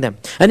cursing them.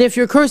 And if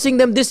you're cursing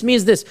them, this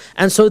means this.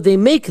 And so they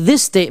make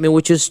this statement,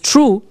 which is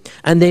true,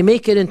 and they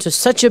make it into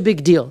such a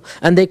big deal.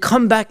 And they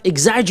come back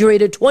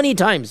exaggerated 20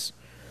 times.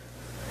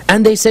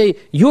 And they say,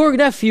 your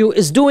nephew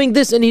is doing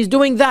this and he's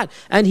doing that.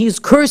 And he's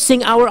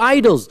cursing our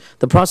idols.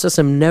 The Prophet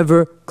ﷺ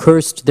never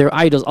cursed their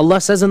idols.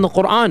 Allah says in the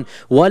Quran,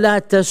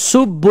 وَلَا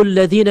تَسُبُّوا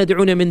الَّذِينَ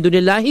دُعُونَ مِن دُونِ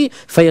اللَّهِ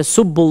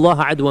فَيَسُبُّوا اللَّهَ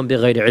عَدْوًا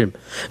بِغَيْرِ عِلْمٍ.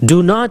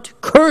 Do not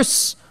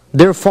curse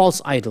their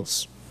false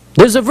idols.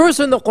 There's a verse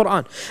in the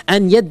Quran.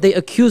 And yet they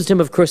accused him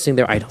of cursing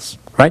their idols.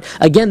 Right?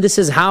 Again, this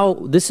is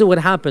what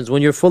happens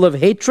when you're full of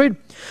hatred.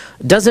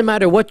 Doesn't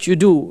matter what you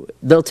do,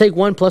 they'll take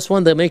 1 +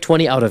 1, they'll make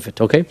 20 out of it,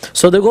 okay?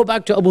 So they go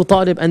back to Abu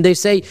Talib and they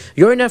say,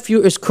 your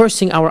nephew is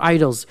cursing our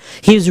idols.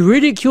 He's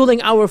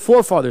ridiculing our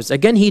forefathers.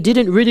 Again, he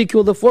didn't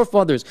ridicule the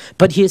forefathers,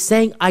 but he is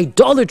saying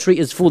idolatry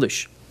is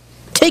foolish.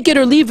 Take it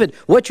or leave it.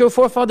 What your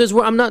forefathers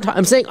were,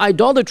 I'm saying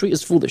idolatry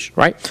is foolish,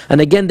 right? And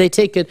again, they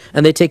take it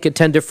and they take it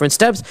 10 different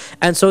steps.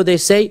 And so they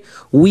say,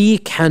 we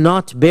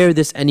cannot bear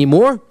this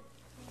anymore.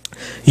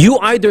 You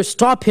either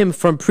stop him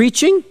from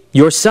preaching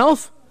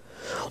yourself,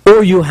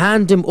 or you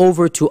hand him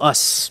over to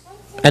us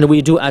and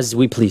we do as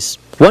we please.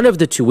 One of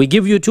the two. We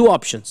give you two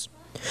options.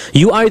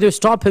 You either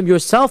stop him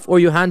yourself or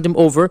you hand him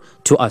over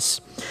to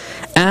us.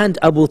 And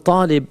Abu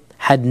Talib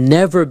had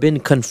never been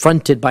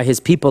confronted by his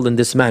people in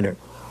this manner.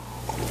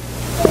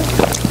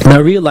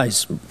 Now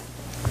realize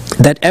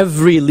that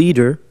every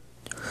leader,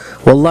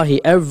 wallahi,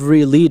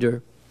 every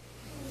leader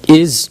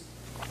is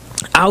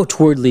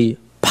outwardly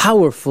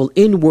powerful,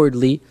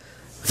 inwardly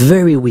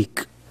very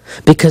weak.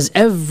 Because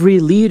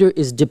every leader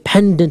is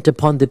dependent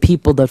upon the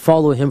people that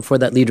follow him for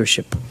that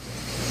leadership.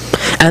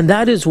 And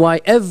that is why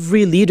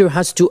every leader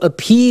has to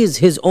appease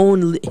his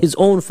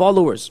own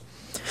followers.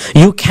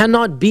 You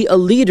cannot be a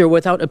leader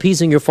without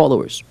appeasing your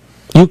followers.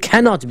 You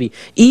cannot be.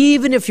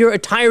 Even if you're a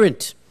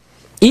tyrant,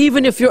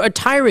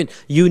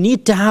 you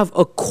need to have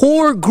a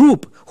core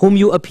group whom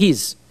you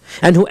appease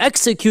and who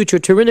execute your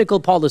tyrannical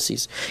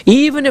policies.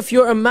 Even if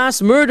you're a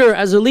mass murderer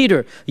as a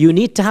leader, you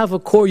need to have a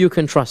core you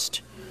can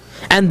trust.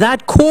 And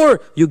that core,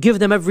 you give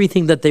them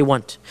everything that they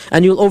want.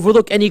 And you'll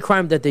overlook any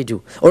crime that they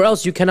do. Or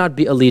else you cannot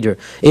be a leader.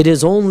 It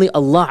is only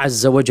Allah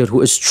Azza wa Jal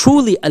who is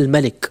truly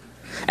Al-Malik.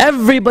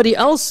 Everybody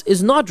else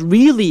is not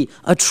really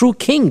a true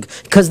king,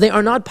 because they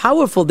are not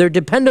powerful. They're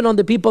dependent on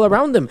the people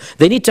around them.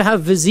 They need to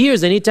have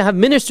viziers, they need to have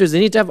ministers, they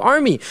need to have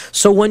army.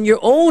 So when your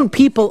own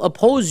people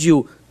oppose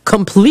you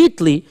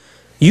completely,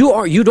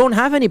 you don't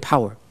have any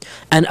power.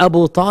 And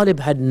Abu Talib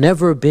had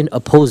never been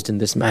opposed in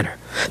this manner.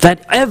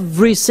 That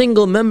every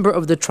single member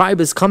of the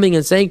tribe is coming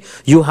and saying,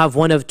 you have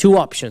one of two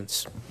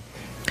options.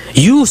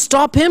 You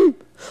stop him,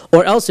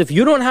 or else if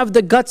you don't have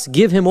the guts,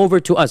 give him over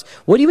to us.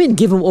 What do you mean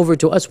give him over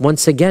to us?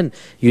 Once again,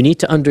 you need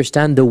to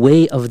understand the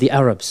way of the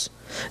Arabs.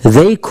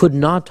 They could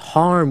not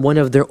harm one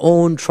of their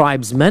own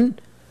tribesmen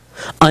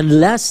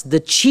unless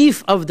the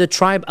chief of the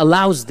tribe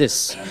allows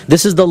this.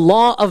 This is the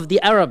law of the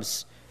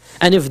Arabs.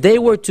 And if they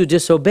were to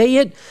disobey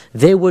it,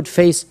 they would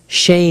face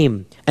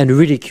shame and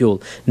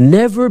ridicule.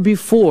 Never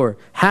before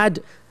had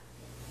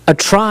a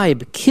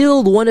tribe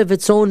killed one of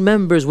its own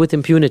members with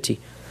impunity.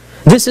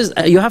 This is,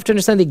 you have to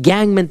understand the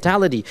gang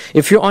mentality.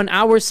 If you're on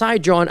our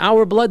side, you're on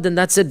our blood, then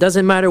that's it.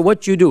 Doesn't matter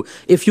what you do.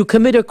 If you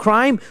commit a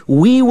crime,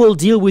 we will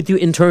deal with you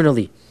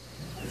internally.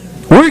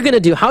 We're going to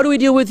do, how do we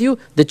deal with you?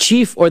 The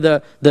chief or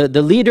the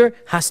leader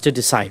has to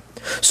decide.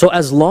 So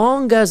as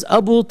long as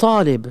Abu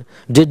Talib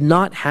did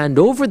not hand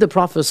over the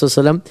Prophet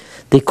ﷺ,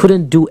 they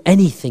couldn't do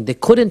anything. They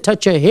couldn't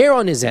touch a hair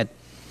on his head,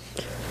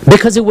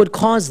 because it would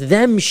cause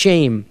them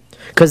shame,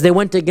 because they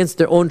went against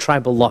their own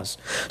tribal laws.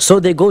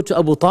 So they go to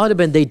Abu Talib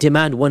and they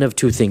demand one of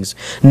two things.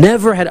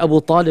 Never had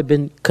Abu Talib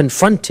been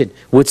confronted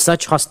with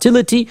such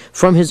hostility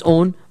from his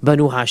own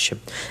Banu Hashim.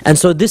 And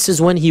so this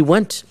is when he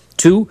went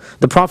to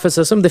the Prophet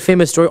ﷺ, the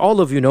famous story,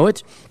 all of you know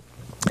it.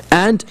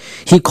 And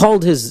he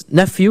called his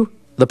nephew,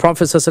 the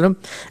Prophet ﷺ,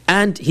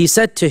 and he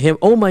said to him,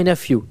 "Oh my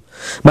nephew,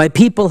 my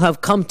people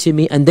have come to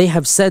me and they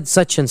have said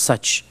such and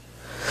such.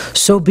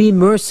 So be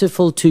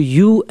merciful to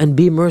you and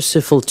be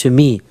merciful to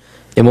me."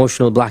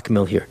 Emotional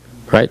blackmail here,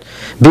 right?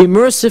 Be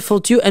merciful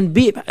to you and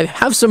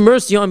have some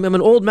mercy on me. I'm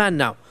an old man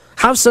now.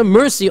 Have some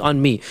mercy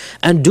on me.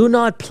 And do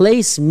not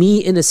place me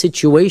in a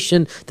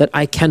situation that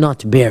I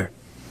cannot bear.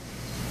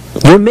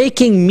 You're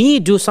making me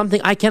do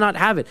something, I cannot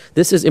have it.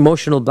 This is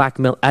emotional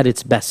blackmail at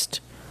its best.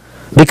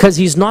 Because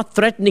he's not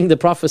threatening the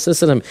Prophet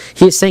ﷺ.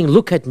 He's saying,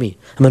 look at me.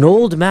 I'm an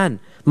old man.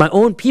 My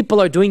own people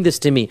are doing this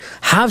to me.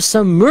 Have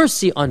some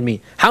mercy on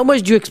me. How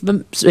much do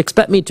you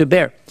expect me to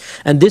bear?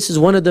 And this is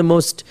one of the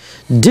most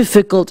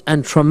difficult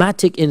and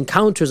traumatic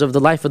encounters of the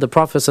life of the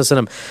Prophet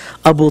ﷺ.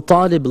 Abu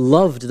Talib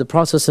loved the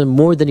Prophet ﷺ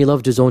more than he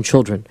loved his own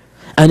children.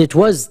 And it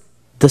was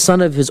the son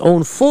of his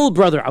own full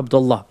brother,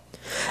 Abdullah.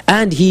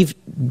 And he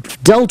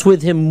dealt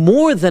with him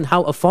more than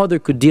how a father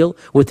could deal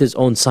with his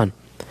own son.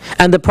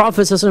 And the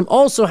Prophet ﷺ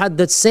also had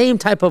that same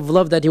type of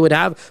love that he would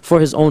have for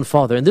his own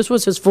father. And this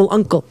was his full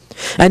uncle.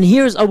 And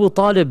here's Abu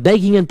Talib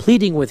begging and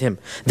pleading with him,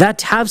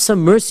 that have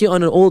some mercy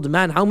on an old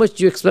man. How much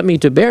do you expect me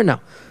to bear now?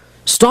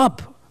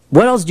 Stop.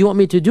 What else do you want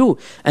me to do?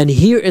 And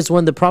here is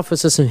when the Prophet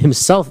ﷺ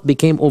himself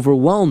became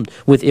overwhelmed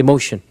with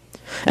emotion.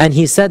 And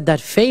he said that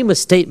famous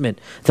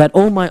statement that,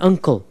 "Oh my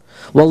uncle,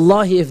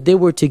 Wallahi, if they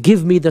were to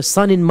give me the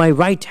sun in my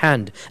right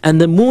hand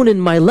and the moon in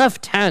my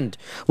left hand,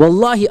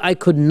 Wallahi, I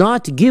could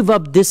not give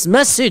up this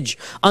message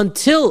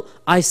until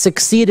I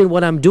succeed in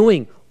what I'm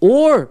doing,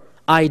 or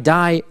I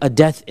die a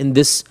death in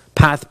this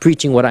path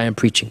preaching what I am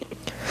preaching."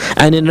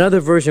 And in another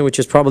version, which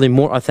is probably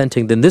more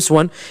authentic than this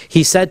one,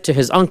 he said to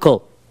his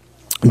uncle,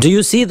 "Do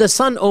you see the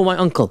sun, oh my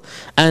uncle?"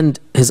 And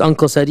his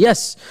uncle said,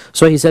 "Yes."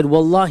 So he said,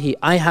 "Wallahi,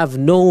 I have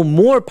no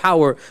more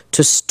power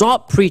to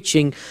stop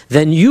preaching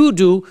than you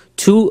do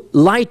to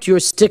light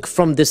your stick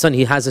from the sun."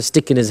 He has a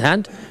stick in his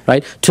hand,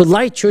 right? To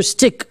light your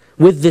stick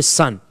with this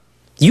sun.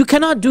 You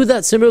cannot do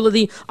that.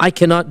 Similarly, I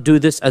cannot do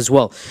this as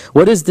well.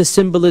 What is the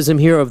symbolism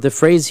here of the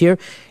phrase here?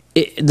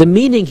 The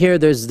meaning here,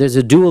 there's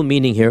a dual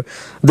meaning here.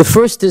 The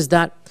first is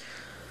that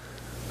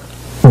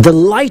the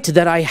light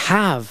that I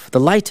have,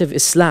 the light of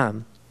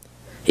Islam,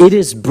 it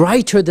is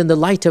brighter than the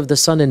light of the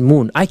sun and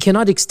moon. I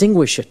cannot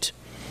extinguish it.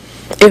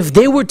 If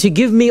they were to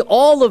give me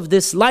all of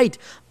this light,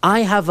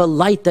 I have a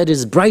light that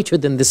is brighter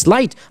than this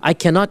light. I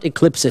cannot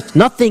eclipse it.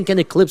 Nothing can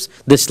eclipse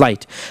this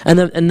light. And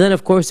then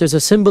of course there's a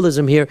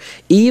symbolism here.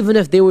 Even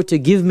if they were to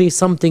give me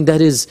something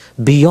that is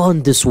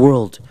beyond this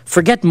world,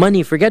 forget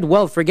money, forget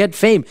wealth, forget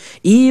fame.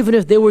 Even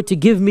if they were to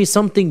give me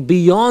something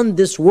beyond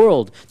this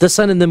world, the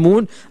sun and the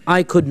moon,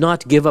 I could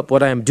not give up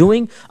what I am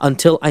doing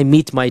until I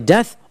meet my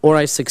death or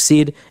I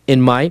succeed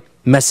in my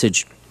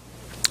message.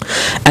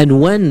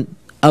 And when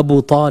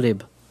Abu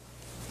Talib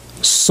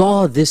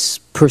saw this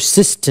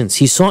persistence,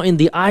 he saw in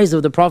the eyes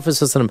of the Prophet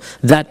ﷺ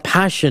that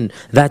passion,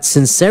 that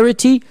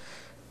sincerity,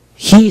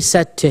 he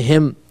said to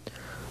him,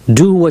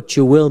 do what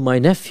you will, my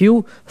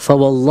nephew,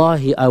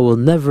 فَوَاللَّهِ I will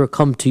never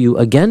come to you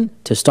again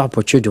to stop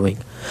what you're doing.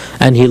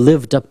 And he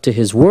lived up to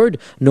his word,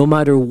 no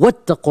matter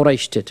what the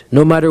Quraysh did,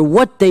 no matter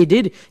what they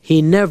did,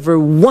 he never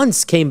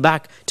once came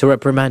back to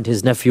reprimand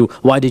his nephew.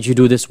 Why did you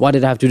do this? Why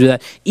did I have to do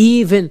that?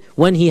 Even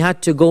when he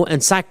had to go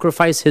and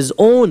sacrifice his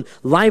own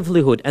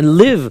livelihood and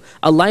live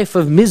a life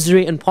of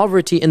misery and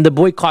poverty in the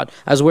boycott,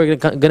 as we're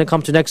going to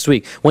come to next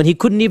week, when he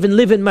couldn't even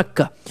live in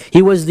Mecca.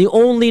 He was the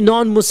only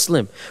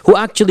non-Muslim who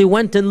actually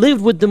went and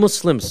lived with the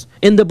Muslims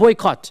in the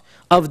boycott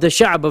of the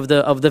Sha'b,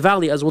 of the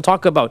valley, as we'll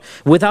talk about,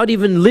 without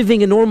even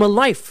living a normal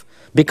life,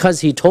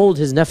 because he told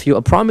his nephew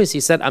a promise. He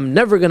said, I'm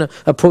never going to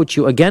approach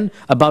you again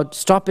about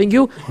stopping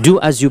you. Do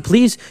as you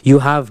please. You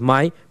have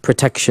my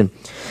protection.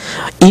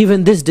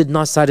 Even this did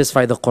not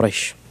satisfy the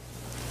Quraysh.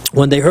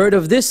 When they heard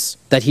of this,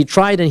 that he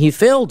tried and he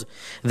failed,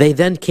 they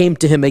then came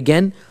to him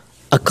again,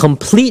 a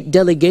complete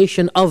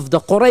delegation of the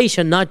Quraysh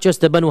and not just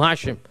the Banu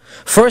Hashim.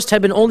 First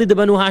had been only the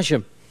Banu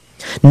Hashim.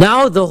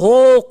 Now the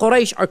whole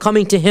Quraysh are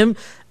coming to him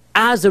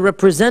as a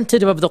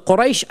representative of the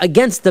Quraysh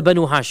against the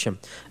Banu Hashim.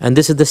 And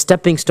this is the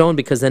stepping stone,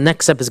 because the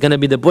next step is going to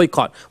be the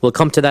boycott. We'll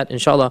come to that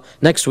inshallah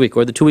next week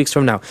or the 2 weeks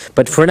from now.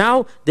 But for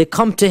now, they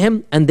come to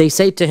him and they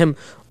say to him,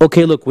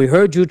 okay, look, we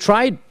heard you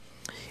tried.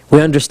 We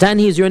understand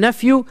he's your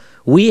nephew.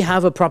 We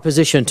have a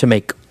proposition to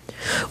make.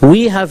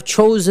 We have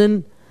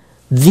chosen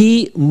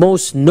the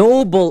most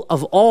noble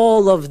of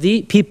all of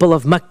the people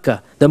of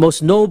Mecca, the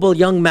most noble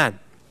young man.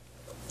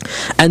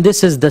 And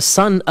this is the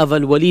son of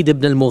Al-Walid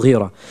ibn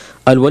al-Mughira.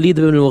 Al-Walid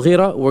ibn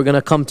al-Mughira, we're going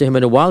to come to him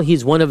in a while.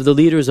 He's one of the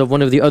leaders of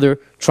one of the other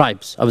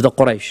tribes of the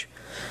Quraysh.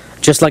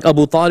 Just like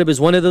Abu Talib is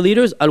one of the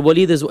leaders,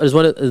 Al-Walid is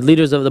one of the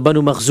leaders of the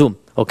Banu Makhzum.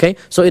 Okay?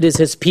 So it is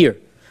his peer.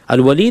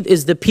 Al-Walid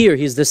is the peer.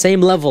 He's the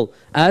same level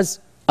as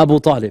Abu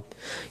Talib.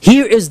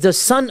 Here is the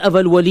son of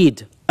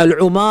Al-Walid,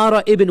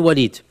 Al-Umara ibn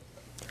Walid.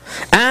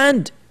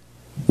 And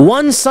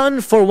one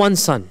son for one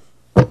son.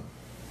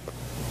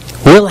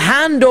 We'll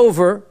hand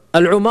over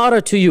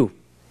Al-Umara to you,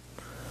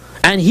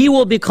 and he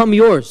will become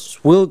yours.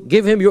 We'll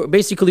give him your,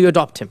 basically you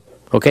adopt him,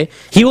 okay?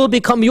 He will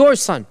become your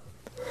son,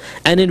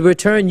 and in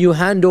return you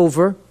hand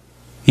over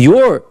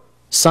your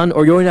son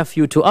or your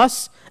nephew to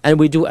us, and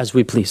we do as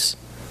we please.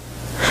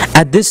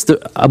 At this,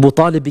 Abu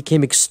Talib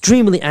became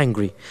extremely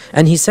angry,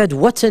 and he said,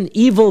 what an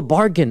evil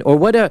bargain, or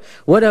what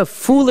a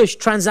foolish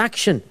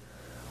transaction.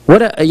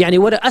 What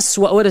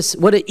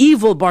a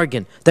evil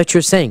bargain that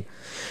you're saying.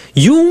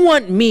 You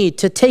want me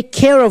to take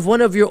care of one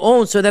of your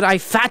own so that I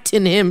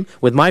fatten him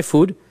with my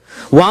food,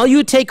 while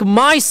you take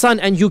my son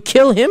and you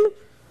kill him?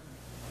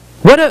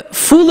 What a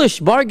foolish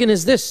bargain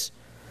is this?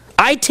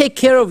 I take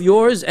care of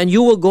yours and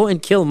you will go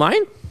and kill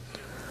mine?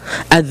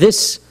 At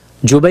this,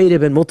 Jubayr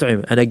ibn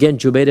Mut'im, and again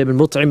Jubayr ibn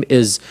Mut'im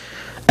is,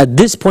 at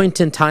this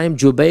point in time,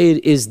 Jubayr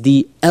is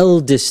the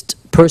eldest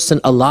person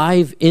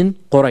alive in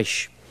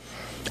Quraysh.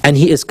 And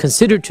he is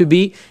considered to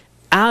be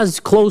as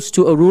close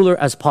to a ruler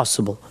as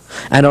possible.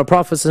 And our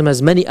Prophet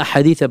has many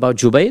ahadith about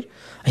Jubayr.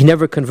 He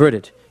never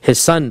converted. His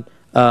son,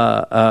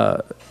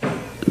 Mut'im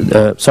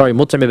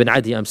ibn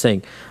Adi, I'm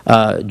saying.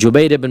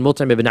 Jubayr ibn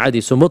Mut'im ibn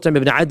Adi. So Mut'im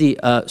ibn Adi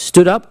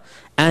stood up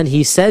and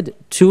he said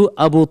to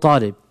Abu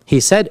Talib, he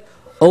said,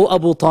 O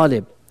Abu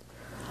Talib,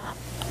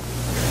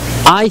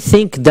 I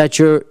think that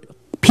your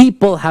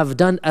people have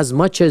done as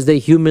much as they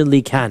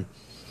humanly can.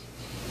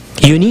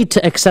 You need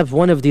to accept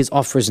one of these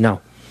offers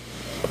now.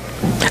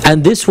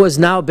 And this was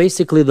now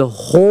basically the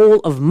whole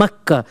of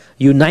Mecca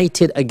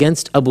united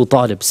against Abu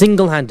Talib,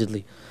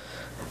 single-handedly.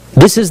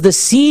 This is the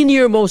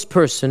senior most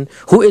person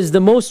who is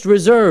the most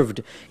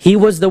reserved. He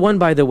was the one,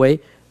 by the way,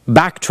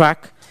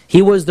 backtrack.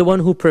 He was the one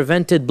who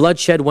prevented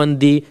bloodshed when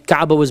the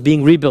Kaaba was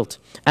being rebuilt.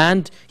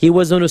 And he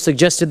was the one who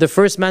suggested the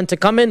first man to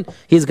come in,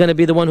 he's going to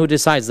be the one who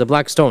decides, the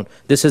black stone.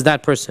 This is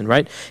that person,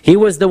 right? He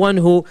was the one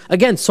who,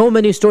 again, so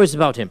many stories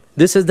about him.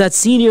 This is that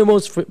senior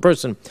most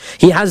person.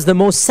 He has the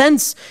most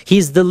sense,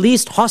 he's the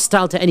least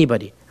hostile to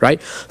anybody,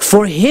 right?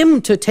 For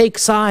him to take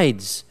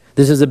sides,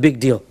 this is a big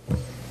deal.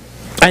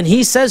 And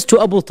he says to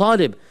Abu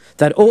Talib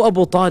that, O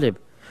Abu Talib,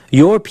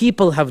 your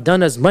people have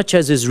done as much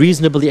as is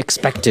reasonably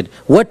expected.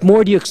 What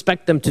more do you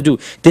expect them to do?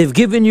 They've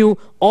given you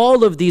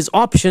all of these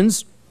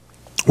options.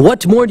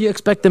 What more do you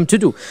expect them to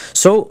do?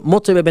 So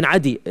Mut'im ibn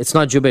Adi, it's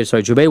not Jubayr,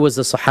 sorry, Jubayr was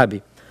the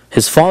Sahabi.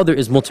 His father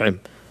is Mut'im.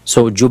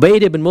 So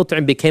Jubayr ibn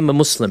Mut'im became a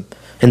Muslim.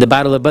 In the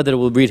Battle of Badr,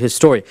 we'll read his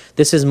story.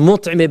 This is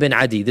Mut'im ibn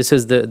Adi. This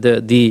is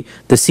the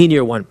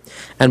senior one.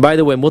 And by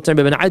the way, Mut'im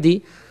ibn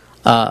Adi,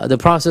 the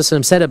Prophet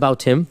said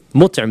about him,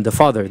 Mut'im, the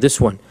father,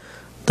 this one.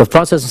 The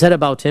Prophet said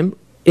about him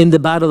in the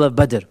Battle of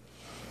Badr,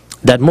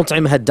 that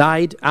Mut'im had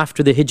died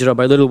after the Hijrah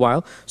by a little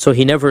while, so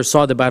he never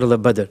saw the Battle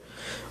of Badr.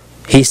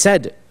 He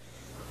said,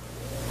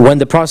 when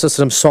the Prophet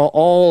saw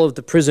all of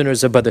the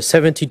prisoners of Badr,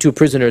 72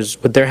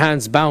 prisoners with their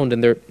hands bound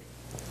and they're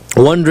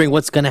wondering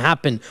what's going to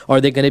happen, are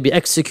they going to be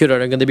executed, are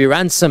they going to be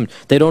ransomed,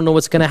 they don't know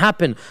what's going to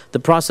happen. The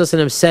Prophet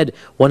said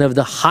one of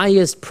the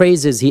highest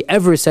praises he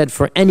ever said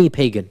for any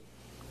pagan,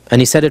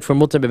 and he said it for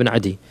Mut'im ibn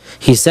Adi.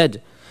 He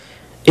said,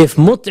 if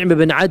Mut'im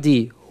ibn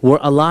Adi were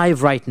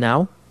alive right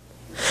now,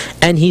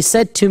 and he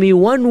said to me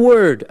one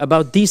word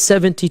about these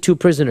 72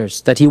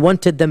 prisoners, that he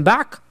wanted them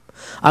back,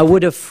 I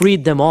would have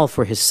freed them all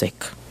for his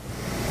sake.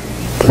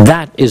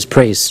 That is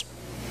praise.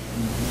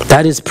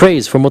 That is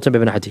praise for Mut'im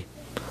ibn Adi.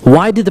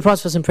 Why did the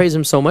Prophet praise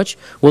him so much?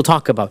 We'll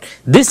talk about.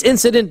 This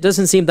incident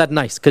doesn't seem that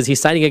nice because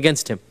he's siding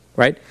against him,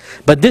 right?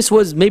 But this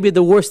was maybe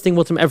the worst thing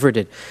Mut'im ever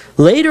did.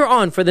 Later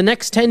on, for the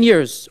next 10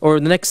 years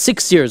or the next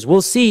 6 years,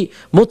 we'll see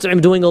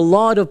Mut'im doing a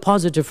lot of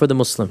positive for the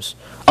Muslims.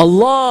 A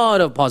lot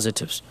of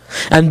positives.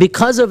 And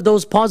because of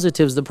those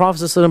positives, the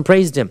Prophet ﷺ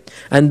praised him.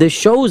 And this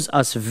shows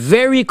us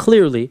very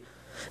clearly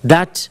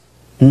that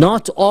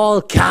not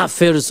all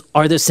kafirs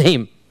are the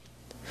same.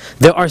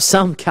 There are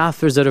some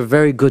kafirs that are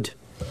very good.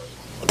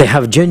 They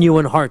have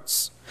genuine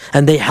hearts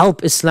and they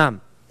help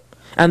Islam.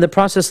 And the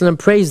Prophet ﷺ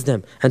praised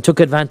them and took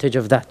advantage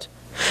of that.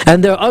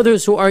 And there are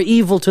others who are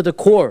evil to the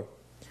core,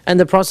 and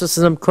the Prophet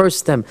ﷺ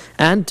cursed them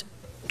and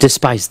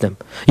despised them.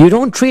 You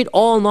don't treat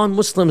all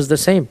non-Muslims the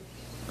same.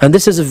 And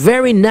this is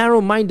very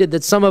narrow-minded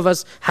that some of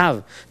us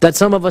have, that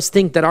some of us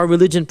think that our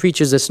religion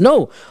preaches this.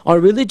 No, our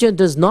religion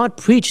does not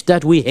preach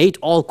that we hate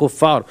all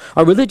kuffar.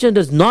 Our religion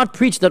does not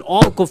preach that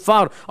all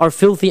kuffar are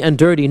filthy and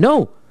dirty.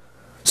 No,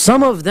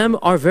 some of them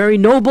are very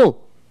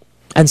noble,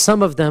 and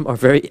some of them are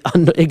very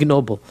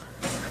ignoble.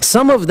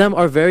 Some of them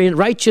are very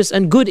righteous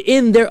and good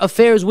in their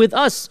affairs with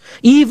us.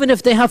 Even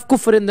if they have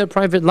kufr in their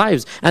private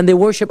lives and they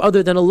worship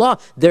other than Allah,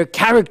 their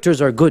characters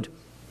are good.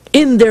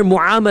 In their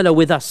mu'amala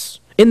with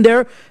us, in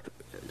their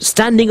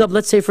standing up,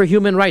 let's say, for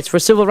human rights, for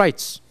civil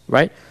rights,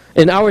 right?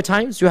 In our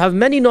times, you have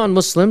many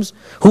non-Muslims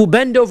who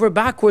bend over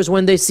backwards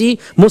when they see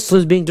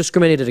Muslims being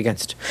discriminated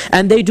against.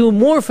 And they do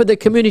more for the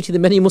community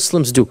than many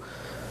Muslims do.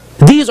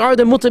 These are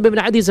the Mut'im ibn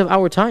Adis of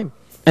our time.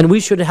 And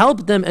we should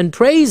help them and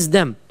praise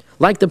them,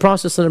 like the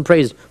Prophet ﷺ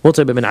praised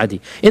Mut'im ibn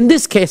Adi. In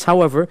this case,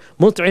 however,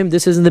 Mut'im,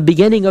 this is in the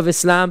beginning of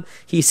Islam,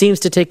 he seems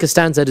to take a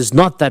stance that is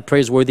not that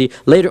praiseworthy.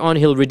 Later on,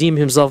 he'll redeem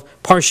himself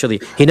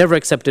partially. He never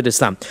accepted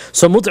Islam.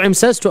 So Mut'im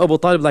says to Abu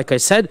Talib, like I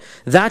said,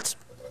 that,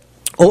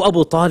 "O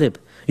Abu Talib,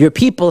 your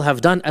people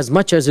have done as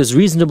much as is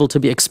reasonable to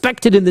be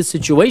expected in this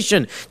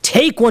situation.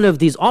 Take one of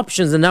these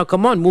options and now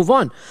come on, move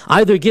on.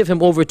 Either give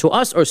him over to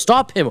us or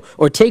stop him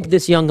or take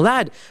this young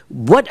lad.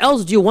 What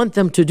else do you want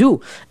them to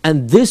do?"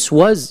 And this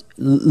was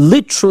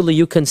literally,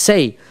 you can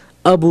say,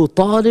 Abu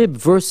Talib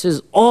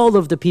versus all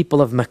of the people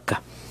of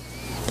Mecca.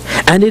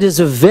 And it is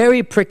a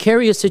very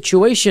precarious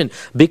situation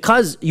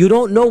because you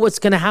don't know what's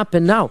going to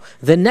happen now.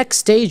 The next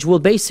stage will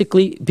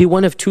basically be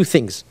one of two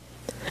things.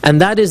 And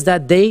that is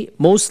that they,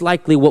 most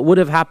likely what would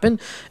have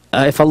happened,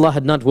 if Allah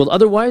had not willed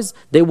otherwise,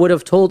 they would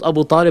have told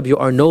Abu Talib, "You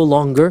are no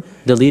longer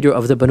the leader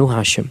of the Banu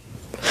Hashim."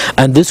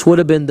 And this would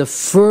have been the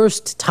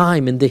first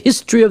time in the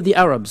history of the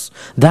Arabs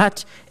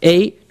that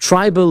a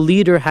tribal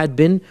leader had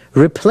been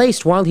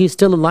replaced while he's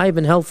still alive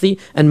and healthy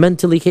and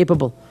mentally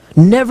capable.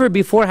 Never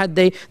before had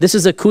they, this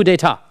is a coup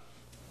d'etat.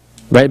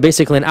 Right?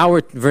 Basically, in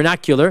our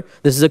vernacular,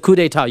 this is a coup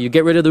d'etat. You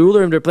get rid of the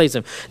ruler and replace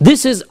him.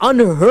 This is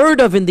unheard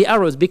of in the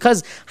Arabs,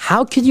 because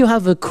how can you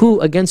have a coup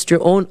against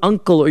your own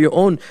uncle or your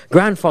own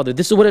grandfather?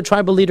 This is what a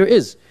tribal leader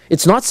is.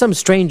 It's not some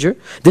stranger.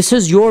 This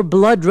is your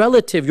blood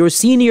relative, your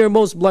senior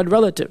most blood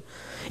relative.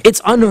 It's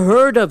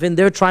unheard of in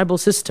their tribal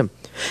system.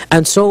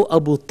 And so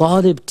Abu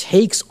Talib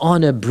takes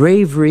on a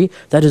bravery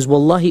that is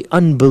wallahi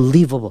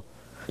unbelievable,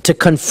 to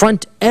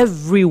confront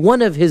every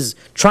one of his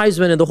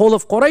tribesmen in the whole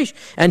of Quraysh.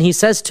 And he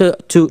says to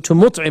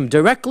Mut'im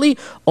directly,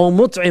 "O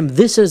Mut'im,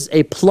 this is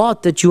a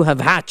plot that you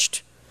have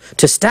hatched.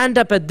 To stand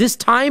up at this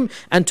time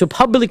and to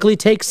publicly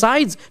take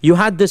sides, you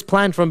had this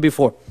plan from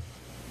before."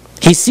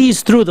 He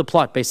sees through the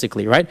plot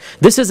basically, right?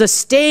 This is a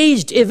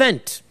staged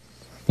event.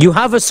 You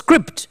have a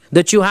script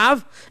that you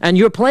have and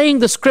you're playing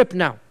the script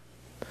now.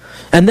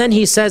 And then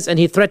he says, and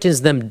he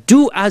threatens them,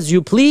 "Do as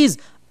you please,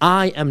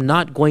 I am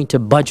not going to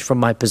budge from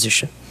my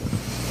position."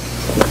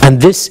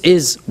 And this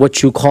is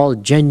what you call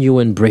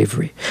genuine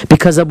bravery,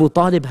 because Abu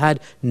Talib had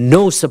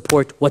no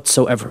support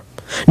whatsoever.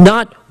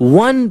 Not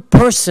one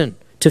person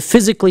to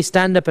physically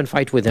stand up and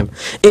fight with him.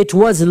 It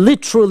was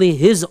literally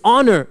his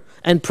honor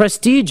and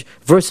prestige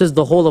versus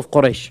the whole of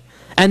Quraysh.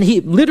 And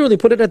he literally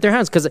put it at their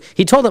hands, because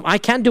he told them, "I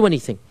can't do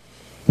anything.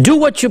 Do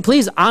what you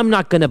please, I'm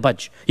not going to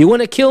budge. You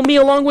want to kill me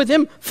along with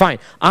him? Fine,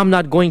 I'm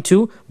not going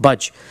to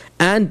budge."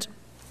 And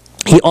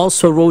he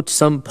also wrote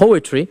some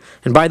poetry.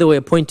 And by the way,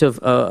 a point of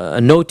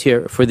a note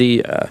here for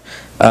the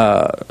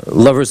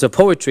lovers of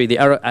poetry,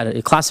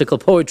 the classical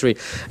poetry.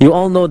 You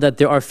all know that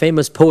there are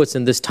famous poets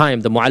in this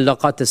time, the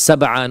Mu'allaqat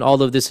al-Sab'a, and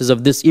all of this is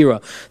of this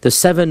era. The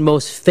 7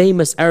 most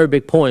famous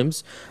Arabic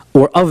poems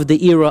were of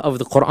the era of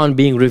the Quran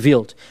being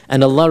revealed.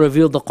 And Allah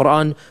revealed the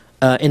Quran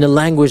in a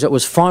language that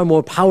was far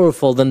more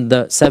powerful than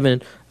the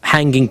 7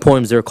 hanging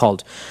poems they're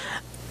called.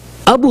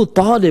 Abu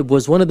Talib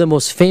was one of the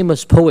most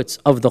famous poets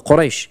of the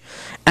Quraysh,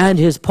 and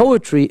his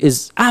poetry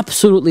is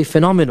absolutely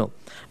phenomenal.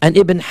 And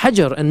Ibn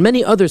Hajar and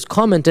many others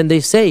comment and they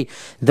say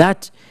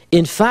that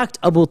in fact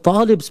Abu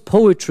Talib's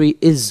poetry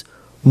is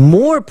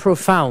more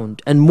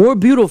profound and more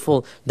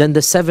beautiful than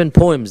the 7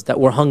 poems that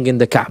were hung in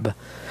the Kaaba.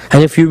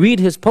 And if you read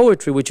his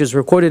poetry, which is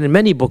recorded in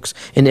many books,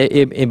 in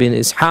Ibn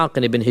Ishaq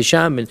and Ibn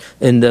Hisham,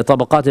 in the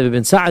Tabaqat of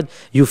Ibn Sa'ad,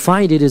 you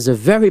find it is a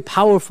very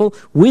powerful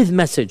with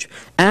message.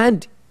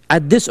 And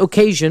at this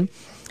occasion,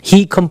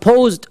 he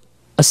composed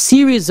a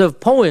series of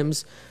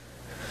poems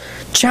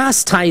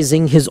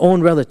chastising his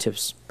own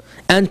relatives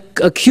and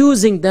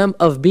accusing them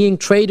of being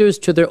traitors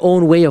to their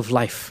own way of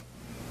life.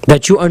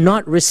 That you are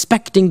not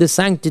respecting the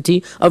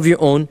sanctity of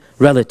your own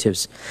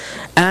relatives.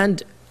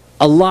 And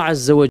Allah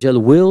Azza wa Jal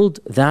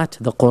willed that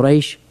the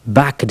Quraysh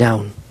back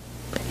down,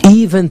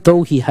 even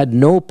though he had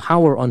no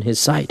power on his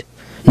side.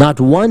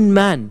 Not one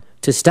man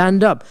to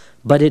stand up,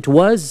 but it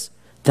was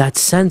that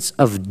sense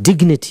of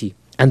dignity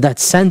and that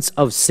sense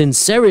of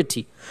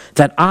sincerity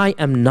that I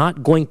am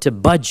not going to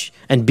budge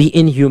and be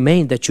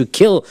inhumane, that you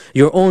kill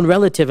your own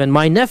relative and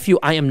my nephew,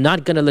 I am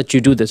not going to let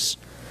you do this.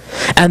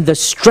 And the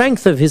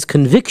strength of his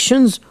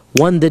convictions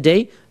won the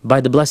day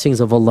by the blessings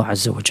of Allah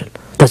Azza wa Jal.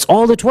 That's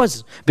all it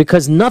was,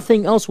 because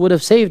nothing else would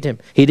have saved him.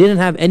 He didn't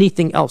have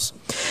anything else.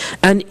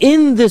 And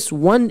in this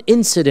one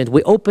incident,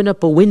 we open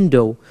up a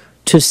window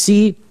to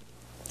see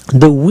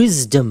the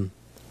wisdom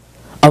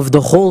of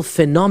the whole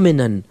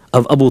phenomenon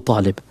of Abu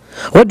Talib.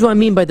 What do I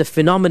mean by the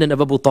phenomenon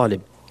of Abu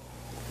Talib?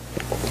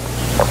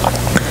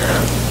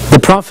 The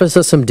Prophet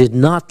ﷺ did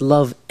not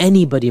love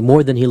anybody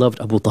more than he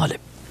loved Abu Talib.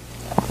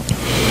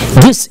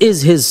 This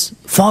is his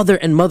father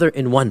and mother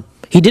in one.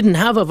 He didn't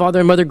have a father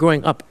and mother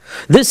growing up.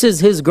 This is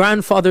his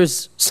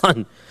grandfather's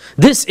son.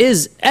 This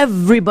is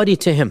everybody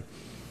to him.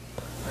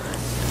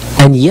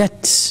 And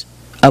yet,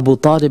 Abu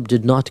Talib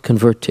did not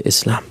convert to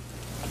Islam.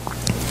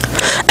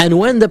 And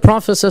when the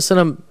Prophet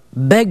ﷺ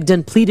begged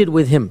and pleaded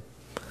with him,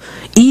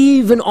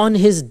 even on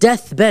his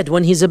deathbed,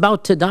 when he's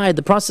about to die,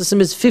 the Prophet ﷺ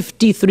is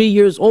 53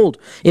 years old.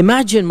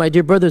 Imagine, my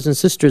dear brothers and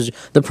sisters,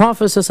 the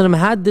Prophet ﷺ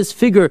had this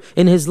figure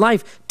in his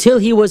life till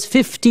he was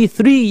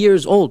 53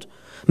 years old.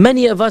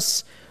 Many of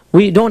us,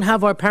 we don't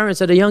have our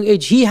parents at a young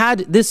age. He had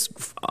this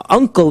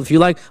uncle, if you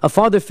like, a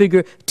father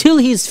figure, till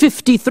he's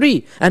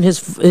 53, and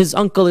his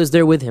uncle is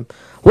there with him.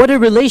 What a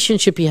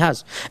relationship he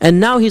has. And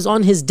now he's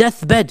on his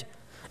deathbed,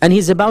 and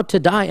he's about to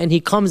die, and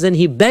he comes and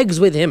he begs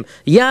with him,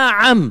 Ya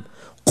Am,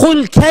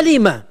 قل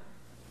كلمة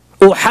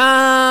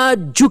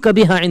أحاجك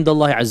بها عند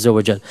الله عز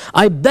وجل.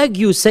 I beg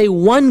you, say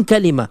one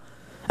kalima,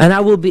 and I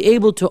will be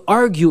able to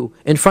argue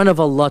in front of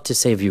Allah to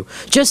save you.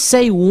 Just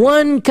say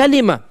one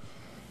kalima,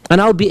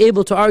 and I'll be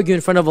able to argue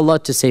in front of Allah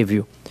to save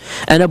you.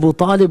 And Abu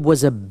Talib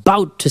was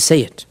about to say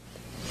it,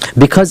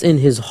 because in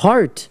his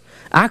heart,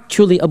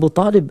 actually Abu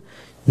Talib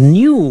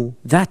knew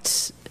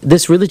that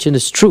this religion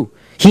is true.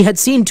 He had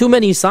seen too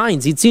many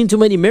signs, he'd seen too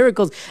many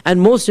miracles,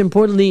 and most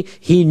importantly,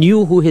 he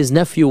knew who his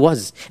nephew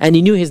was, and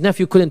he knew his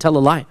nephew couldn't tell a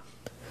lie.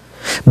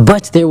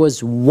 But there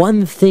was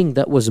one thing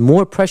that was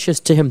more precious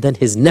to him than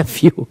his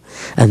nephew,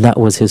 and that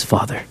was his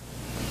father.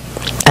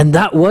 And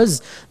that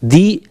was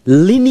the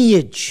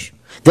lineage,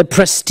 the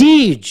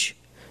prestige.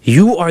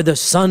 You are the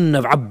son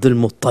of Abdul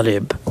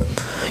Muttalib.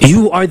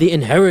 You are the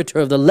inheritor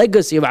of the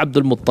legacy of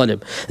Abdul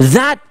Muttalib.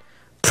 That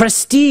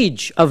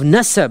prestige of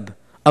nasab,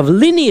 of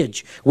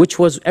lineage, which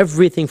was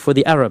everything for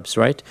the Arabs,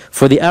 right?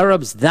 For the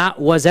Arabs,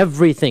 that was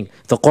everything.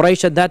 The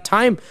Quraysh at that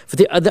time, for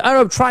the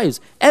Arab tribes,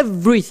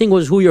 everything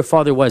was who your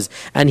father was.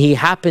 And he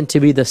happened to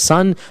be the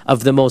son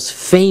of the most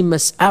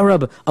famous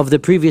Arab of the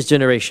previous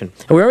generation.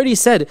 And we already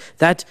said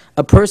that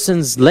a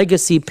person's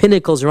legacy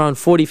pinnacles around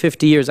 40,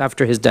 50 years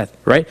after his death,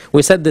 right?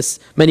 We said this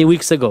many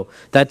weeks ago,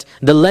 that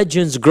the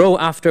legends grow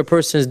after a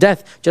person's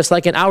death. Just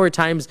like in our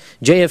times,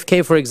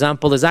 JFK, for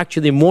example, is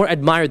actually more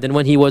admired than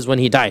when he was when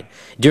he died.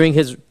 During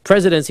his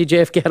presidency,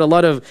 JFK had a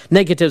lot of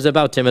negatives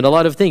about him and a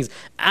lot of things.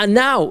 And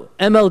now,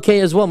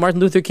 MLK as well, Martin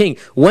Luther King,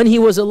 when he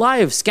was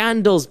alive,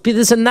 scandals,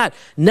 this and that.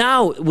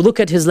 Now, look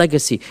at his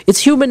legacy. It's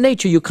human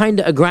nature, you kind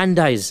of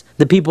aggrandize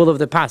the people of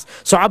the past.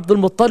 So Abdul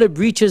Muttalib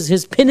reaches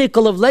his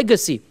pinnacle of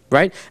legacy,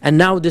 right? And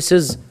now this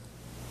is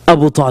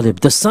Abu Talib,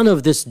 the son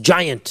of this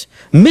giant,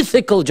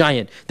 mythical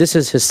giant. This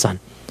is his son.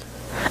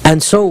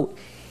 And so,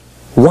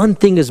 one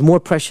thing is more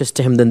precious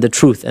to him than the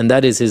truth, and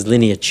that is his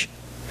lineage.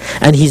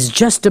 And he's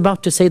just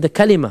about to say the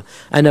kalima,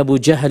 and Abu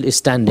Jahl is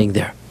standing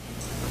there.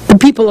 The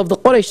people of the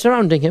Quraysh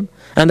surrounding him,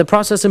 and the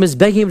Prophet is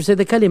begging him to say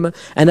the kalima,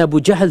 and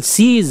Abu Jahl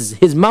sees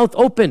his mouth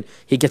open.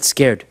 He gets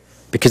scared,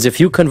 because if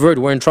you convert,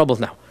 we're in trouble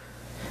now.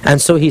 And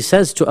so he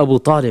says to Abu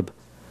Talib,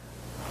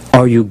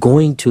 are you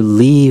going to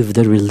leave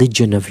the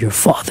religion of your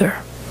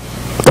father?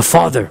 The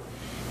father.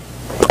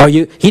 Are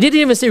you? He didn't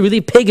even say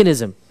really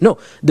paganism. No,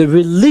 the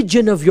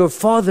religion of your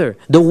father,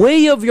 the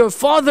way of your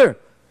father.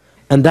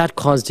 And that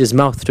caused his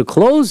mouth to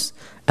close,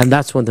 and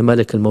that's when the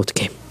Malik al-Maut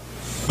came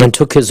and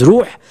took his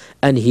ruh,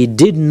 and he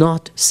did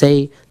not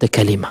say the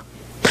kalima.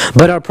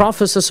 But our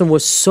Prophet ﷺ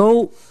was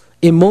so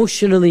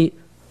emotionally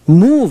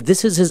moved.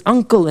 This is his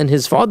uncle and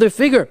his father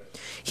figure.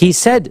 He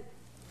said,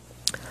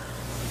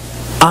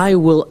 I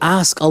will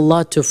ask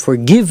Allah to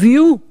forgive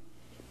you,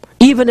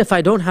 even if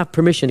I don't have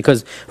permission.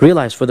 Because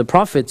realize, for the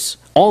prophets,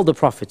 all the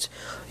prophets,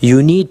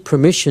 you need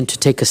permission to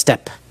take a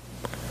step.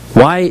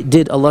 Why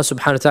did Allah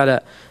subhanahu wa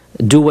ta'ala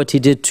do what He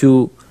did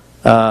to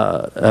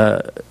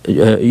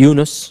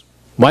Yunus?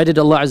 Why did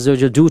Allah Azza wa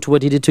Jal do to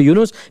what He did to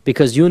Yunus?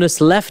 Because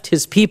Yunus left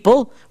his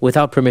people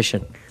without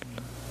permission.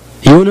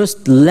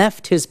 Yunus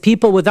left his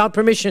people without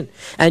permission.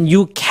 And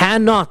you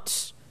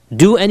cannot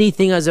do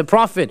anything as a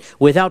prophet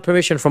without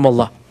permission from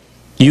Allah.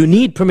 You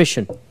need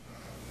permission.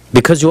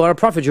 Because you are a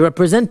prophet, you're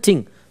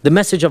representing the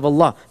message of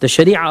Allah, the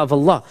sharia of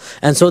Allah.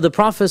 And so the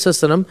Prophet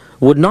ﷺ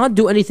would not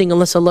do anything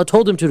unless Allah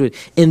told him to do it.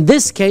 In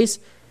this case,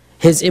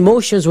 his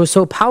emotions were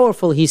so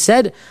powerful, he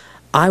said,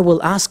 I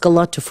will ask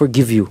Allah to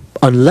forgive you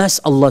unless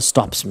Allah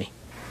stops me.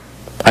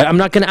 I'm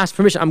not going to ask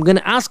permission, I'm going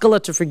to ask Allah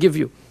to forgive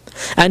you.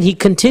 And he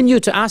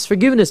continued to ask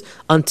forgiveness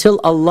until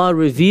Allah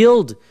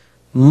revealed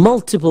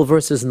multiple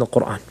verses in the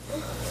Quran.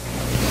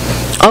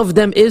 Of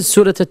them is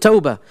Surah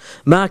At-Tawbah.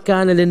 مَا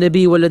كَانَ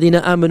لِلنَّبِيِّ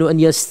وَالَّذِينَ آمَنُوا أَنْ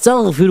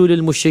يَسْتَغْفِرُوا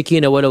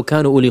لِلْمُشْرِكِينَ وَلَوْ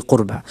كَانُوا أُولِي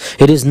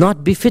قُرْبَى. It is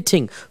not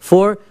befitting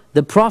for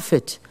the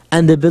Prophet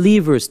and the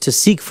believers to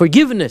seek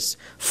forgiveness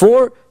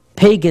for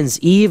pagans,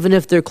 even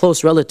if they're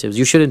close relatives.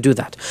 You shouldn't do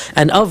that.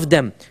 And of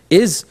them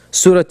is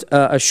Surah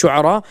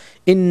Ash-Shu'ara,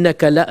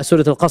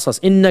 Surah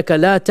Al-Qasas, إِنَّكَ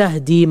لَا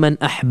تَهْدِي مَنْ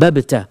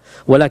أَحْبَبْتَ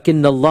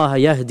وَلَكِنَّ اللَّهَ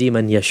يَهْدِي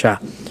مَنْ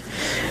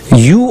يَشَاءُ.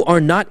 You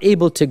are not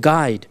able to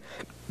guide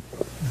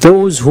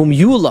those whom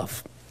you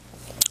love,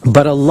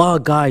 but Allah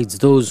guides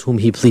those whom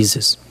He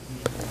pleases.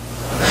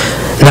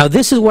 Now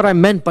this is what I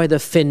meant by the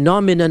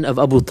phenomenon of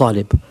Abu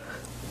Talib.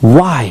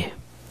 Why?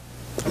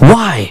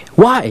 Why?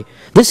 Why?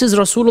 This is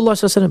Rasulullah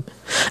ﷺ,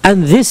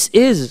 and this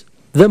is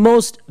the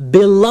most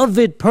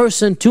beloved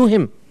person to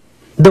him,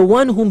 the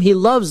one whom he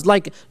loves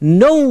like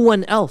no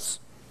one else.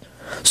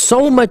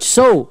 So much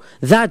so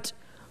that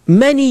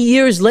many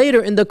years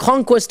later in the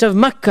conquest of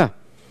Mecca,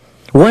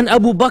 when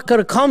Abu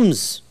Bakr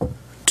comes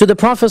to the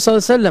Prophet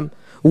ﷺ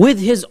with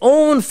his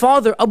own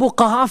father Abu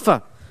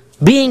Quhafa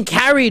being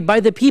carried by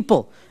the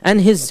people,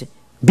 and his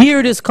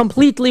beard is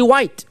completely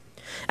white,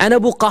 and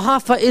Abu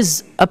Quhafa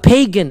is a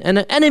pagan and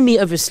an enemy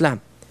of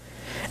Islam.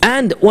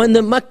 And when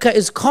the Mecca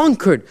is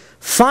conquered,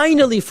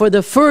 finally for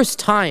the first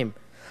time,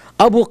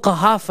 Abu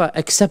Quhafa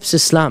accepts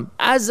Islam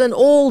as an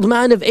old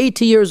man of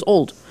 80 years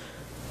old.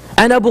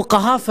 And Abu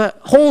Quhafa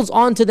holds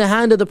on to the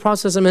hand of the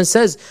Prophet and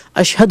says,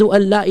 Ashhadu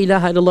an la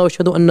ilaha illallah wa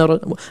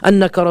ashhadu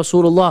annaka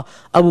Rasulullah.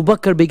 Abu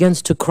Bakr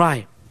begins to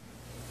cry.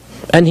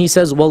 And he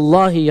says,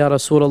 Wallahi ya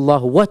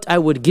Rasulullah, what I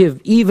would give,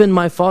 even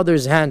my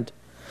father's hand,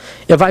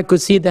 if I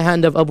could see the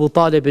hand of Abu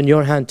Talib in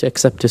your hand to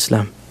accept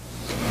Islam.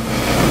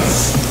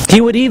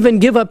 He would even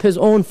give up his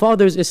own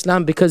father's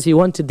Islam because he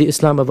wanted the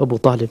Islam of Abu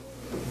Talib.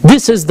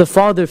 This is the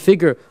father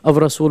figure of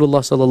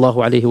Rasulullah sallallahu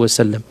alaihi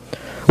wasallam.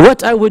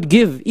 What I would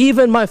give,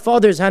 even my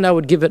father's hand, I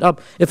would give it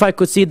up if I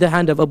could see the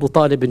hand of Abu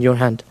Talib in your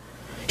hand.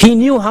 He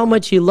knew how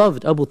much he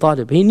loved Abu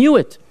Talib. He knew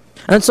it.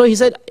 And so he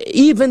said,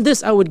 even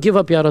this I would give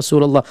up, Ya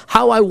Rasulullah.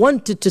 How I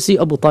wanted to see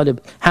Abu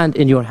Talib hand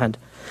in your hand.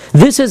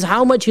 This is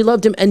how much he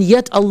loved him, and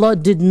yet Allah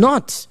did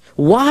not.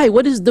 Why?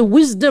 What is the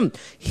wisdom?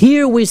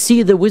 Here we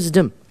see the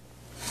wisdom.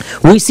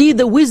 We see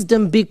the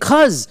wisdom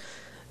because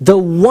the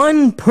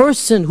one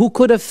person who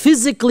could have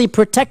physically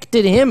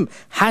protected him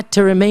had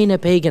to remain a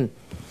pagan.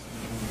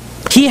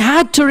 He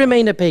had to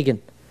remain a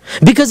pagan.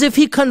 Because if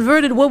he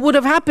converted, what would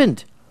have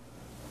happened?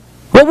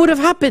 What would have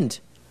happened?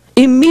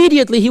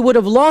 Immediately he would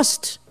have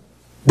lost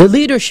the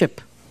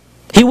leadership.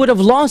 He would have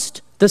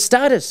lost the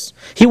status.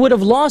 He would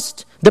have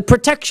lost the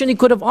protection he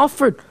could have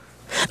offered.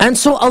 And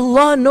so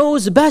Allah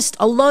knows best.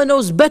 Allah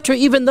knows better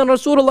even than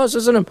Rasulullah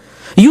ﷺ.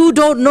 You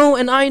don't know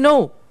and I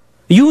know.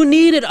 You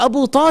needed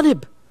Abu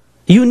Talib.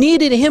 You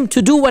needed him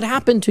to do what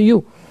happened to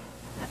you.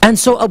 And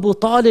so Abu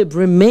Talib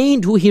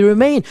remained who he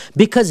remained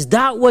because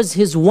that was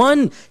his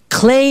one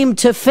claim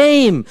to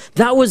fame.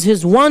 That was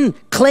his one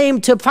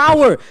claim to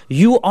power.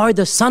 You are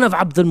the son of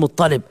Abdul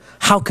Muttalib.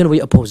 How can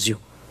we oppose you?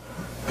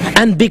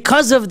 And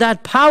because of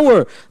that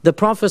power, the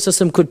Prophet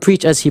ﷺ could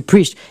preach as he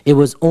preached. It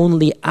was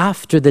only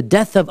after the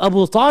death of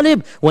Abu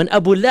Talib, when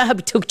Abu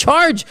Lahab took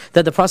charge,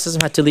 that the Prophet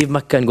ﷺ had to leave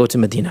Mecca and go to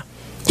Medina.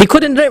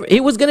 He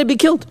was going to be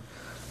killed.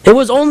 It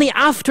was only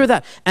after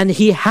that. And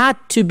he had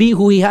to be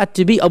who he had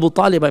to be, Abu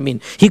Talib, I mean.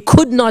 He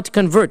could not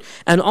convert.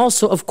 And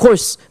also, of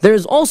course, there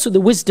is also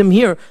the wisdom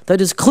here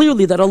that is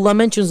clearly, that Allah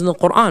mentions in the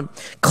Quran.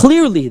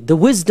 Clearly, the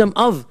wisdom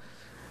of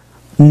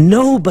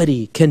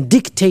nobody can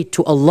dictate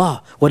to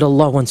Allah what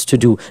Allah wants to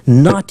do.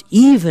 Not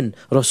even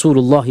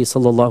Rasulullah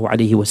sallallahu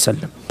alaihi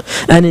wasallam.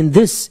 And in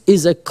this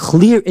is a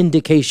clear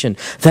indication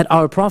that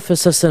our Prophet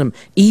ﷺ,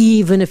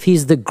 even if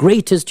he's the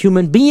greatest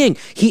human being,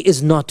 he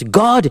is not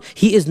God,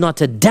 he is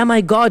not a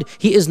demigod,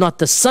 he is not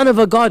the son of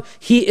a God,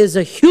 he is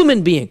a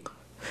human being.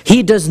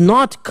 He does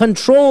not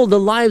control the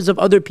lives of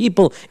other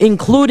people,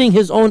 including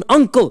his own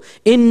uncle.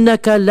 إِنَّكَ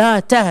لَا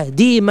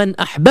تَهْدِي مَنْ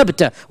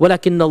أَحْبَبْتَ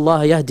وَلَكِنَّ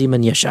اللَّهَ يَهْدِي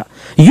مَنْ يَشَاءُ.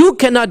 You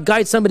cannot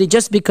guide somebody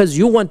just because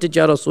you wanted,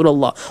 Ya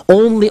Rasulullah.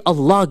 Only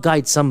Allah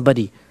guides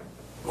somebody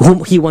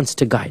whom He wants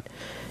to guide.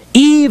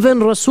 Even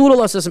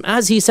Rasulullah,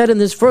 as he said in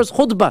his first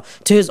khutbah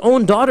to his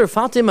own daughter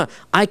Fatima,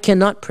 I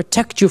cannot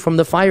protect you from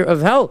the fire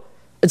of hell.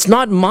 It's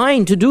not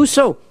mine to do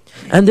so.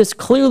 And this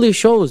clearly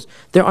shows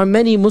there are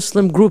many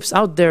Muslim groups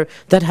out there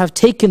that have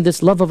taken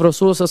this love of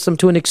Rasulullah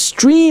to an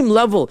extreme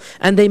level,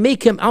 and they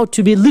make him out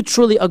to be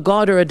literally a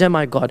god or a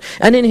demigod.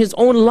 And in his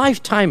own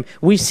lifetime,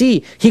 we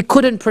see he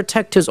couldn't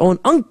protect his own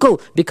uncle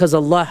because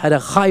Allah had a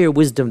higher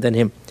wisdom than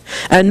him.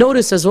 And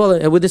notice as well,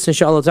 and with this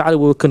inshallah ta'ala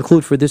we will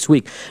conclude for this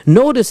week,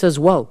 notice as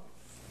well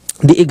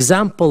the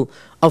example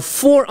of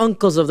 4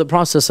 uncles of the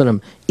Prophet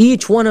ﷺ,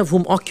 each one of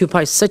whom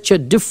occupies such a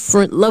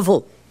different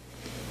level.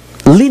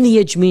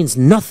 Lineage means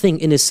nothing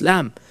in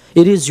Islam.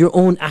 It is your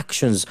own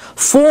actions.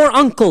 4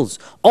 uncles,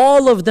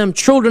 all of them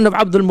children of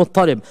Abdul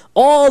Muttalib,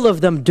 all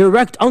of them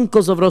direct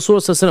uncles of Rasulullah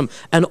ﷺ,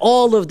 and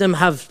all of them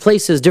have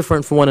places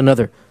different from one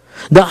another.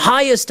 The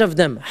highest of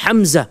them,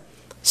 Hamza,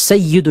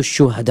 Sayyidu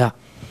Shuhada.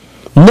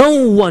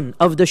 No one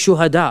of the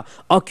Shuhada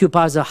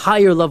occupies a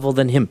higher level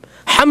than him.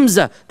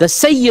 Hamza, the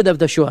Sayyid of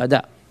the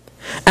Shuhada.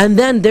 And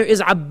then there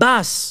is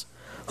Abbas,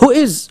 who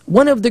is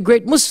one of the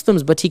great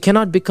Muslims, but he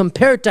cannot be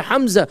compared to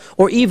Hamza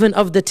or even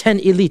of the 10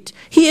 elite.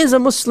 He is a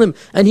Muslim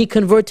and he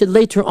converted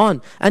later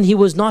on, and he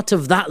was not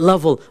of that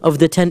level of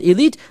the 10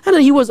 elite,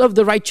 and he was of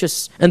the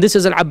righteous. And this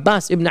is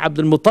Al-Abbas ibn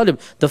Abdul Muttalib,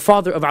 the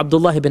father of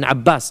Abdullah ibn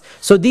Abbas.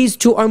 So these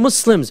two are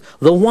Muslims,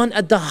 the one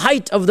at the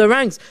height of the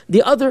ranks,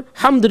 the other,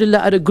 alhamdulillah,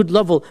 at a good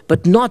level,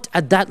 but not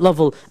at that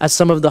level as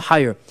some of the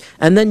higher.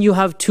 And then you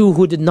have 2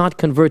 who did not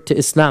convert to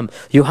Islam.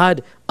 You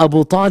had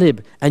Abu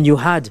Talib and you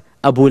had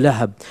Abu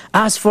Lahab.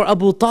 As for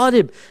Abu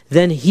Talib,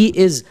 then he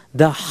is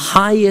the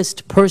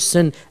highest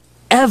person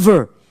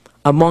ever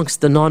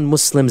amongst the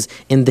non-Muslims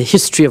in the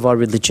history of our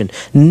religion.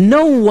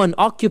 No one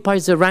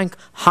occupies a rank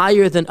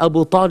higher than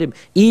Abu Talib,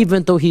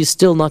 even though he is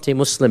still not a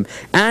Muslim.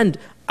 And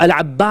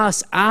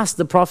Al-Abbas asked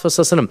the Prophet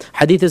ﷺ,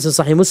 hadith is in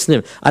Sahih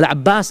Muslim,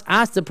 Al-Abbas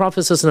asked the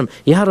Prophet ﷺ,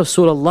 Ya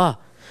Rasulullah,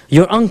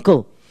 your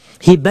uncle,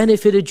 he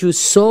benefited you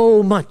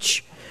so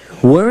much.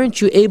 Weren't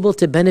you able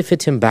to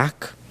benefit him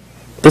back?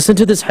 Listen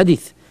to this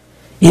hadith.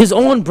 His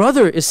own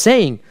brother is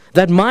saying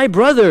that my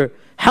brother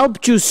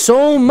helped you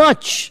so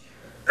much.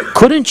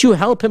 Couldn't you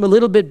help him a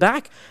little bit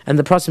back? And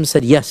the Prophet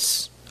said,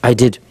 yes, I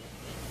did.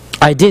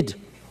 I did.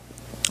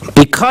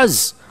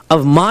 Because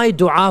of my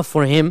dua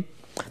for him,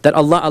 that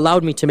Allah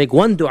allowed me to make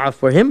one dua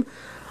for him,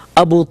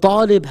 Abu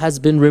Talib has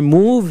been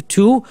removed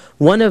to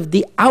one of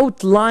the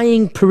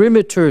outlying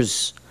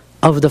perimeters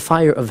of the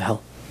fire of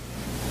hell.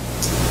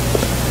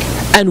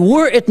 And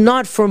were it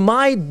not for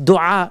my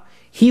dua,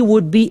 he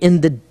would be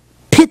in the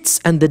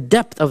pits and the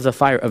depth of the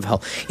fire of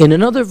hell. In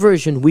another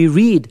version, we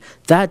read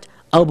that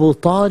Abu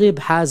Talib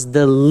has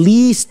the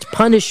least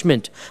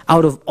punishment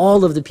out of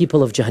all of the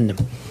people of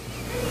Jahannam.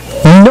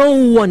 No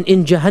one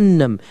in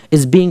Jahannam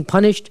is being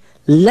punished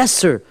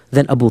lesser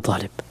than Abu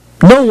Talib.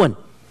 No one.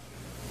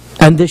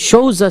 And this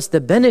shows us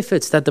the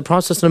benefits that the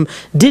Prophet ﷺ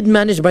did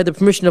manage by the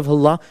permission of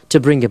Allah to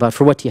bring about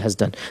for what he has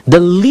done. The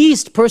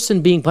least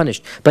person being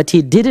punished. But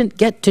he didn't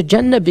get to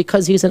Jannah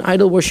because he's an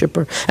idol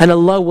worshipper. And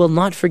Allah will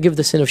not forgive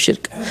the sin of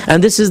shirk.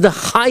 And this is the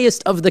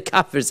highest of the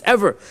kafirs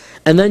ever.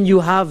 And then you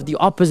have the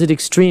opposite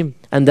extreme,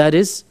 and that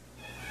is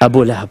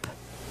Abu Lahab,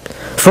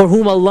 for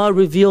whom Allah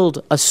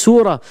revealed a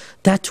surah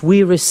that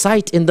we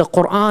recite in the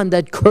Quran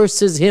that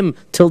curses him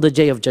till the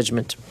day of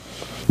judgment.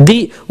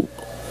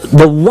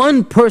 The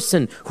one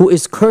person who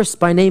is cursed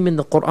by name in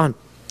the Quran.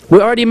 We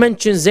already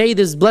mentioned Zayd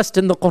is blessed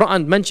in the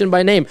Quran, mentioned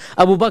by name.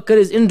 Abu Bakr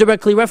is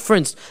indirectly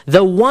referenced.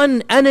 The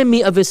one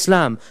enemy of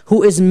Islam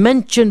who is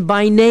mentioned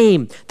by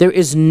name, there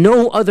is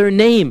no other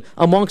name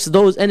amongst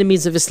those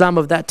enemies of Islam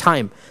of that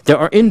time. There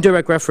are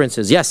indirect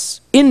references,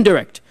 yes,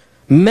 indirect.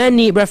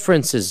 Many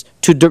references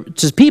to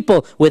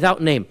people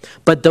without name.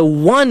 But the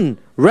one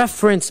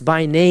reference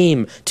by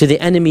name to the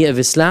enemy of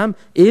Islam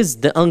is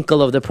the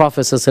uncle of the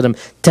Prophet ﷺ.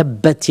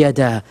 تَبَّتْ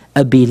يَدَا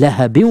أَبِي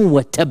لَهَبٍ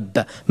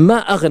وَتَبَّ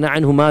مَا أَغْنَى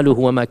عَنْهُ مَالُهُ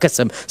وَمَا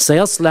كَسَبَ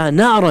سَيَصْلَى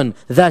نَارًا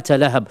ذَاتَ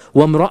لَهَبٍ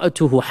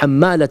وَامْرَأَتُهُ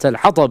حَمَّالَةَ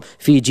الْحَطَبِ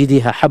فِي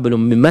جِدِهَا حَبْلٌ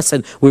مِّن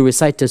مَسَدٍ. We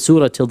recite the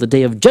surah till the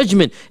day of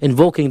judgment,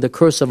 invoking the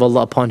curse of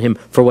Allah upon him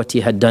for what he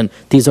had done.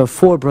 These are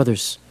 4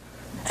 brothers.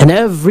 And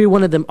every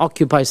one of them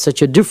occupies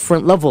such a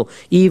different level,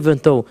 even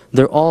though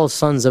they're all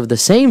sons of the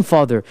same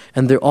father,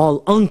 and they're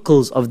all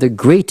uncles of the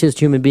greatest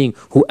human being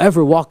who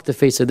ever walked the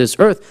face of this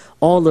earth.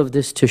 All of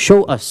this to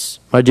show us,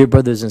 my dear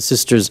brothers and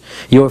sisters,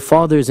 your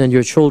fathers and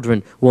your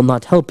children will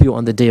not help you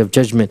on the day of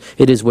judgment.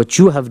 It is what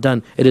you have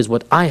done, it is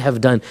what I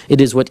have done, it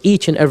is what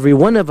each and every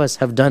one of us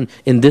have done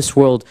in this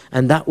world.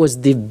 And that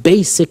was the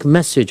basic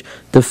message,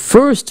 the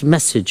first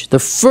message, the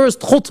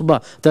first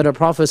khutbah that our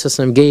Prophet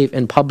ﷺ gave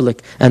in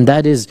public. And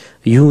that is,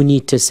 you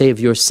need to save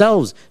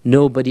yourselves.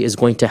 Nobody is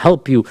going to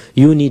help you.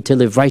 You need to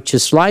live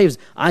righteous lives.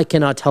 I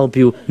cannot help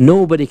you.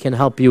 Nobody can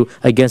help you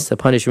against the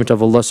punishment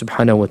of Allah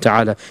subhanahu wa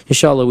ta'ala.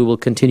 Inshallah, we will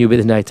continue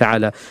bidhnillahi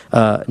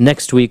ta'ala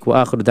next week.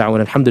 Wa akhiru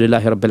da'wana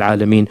alhamdulillahi rabbil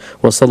alameen.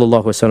 Wa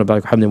sallallahu wa sallam wa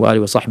barak wa alihi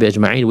wa sahbihi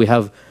ajma'in. We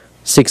have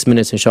 6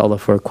 minutes inshallah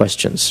for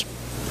questions.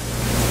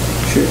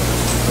 Sure.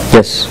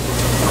 Yes.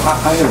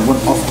 I have one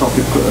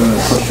off-topic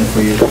question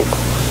for you.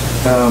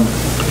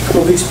 A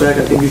couple weeks back,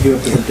 I think you gave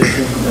a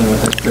presentation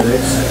at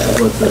FedEx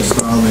about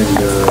Islam and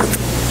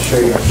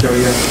Sharia,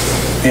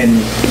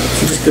 and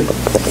if you just could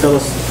tell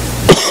us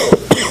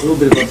a little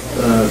bit about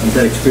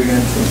that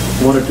experience,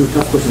 one or two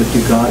tough questions that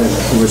you got and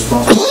the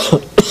response,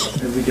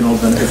 and we can all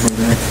benefit from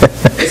that.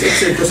 It's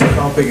an interesting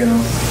topic, you know.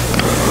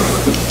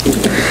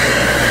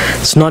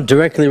 It's not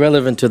directly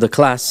relevant to the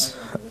class.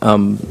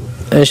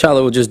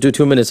 Inshallah, we'll just do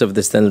 2 minutes of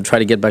this, then we'll try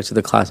to get back to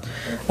the class.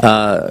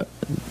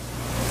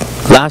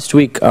 Last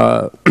week,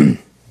 mashallah,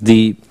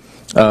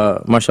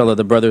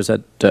 the brothers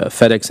at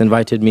FedEx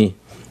invited me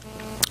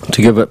to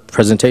give a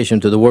presentation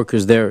to the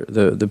workers there,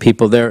 the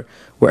people there,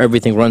 where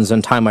everything runs on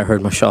time, I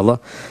heard, mashallah,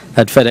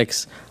 at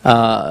FedEx.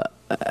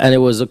 And it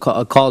was a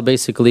call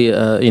basically,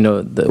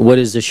 what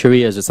is the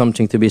Sharia? Is it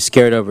something to be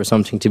scared of or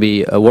something to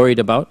be worried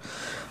about?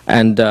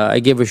 And I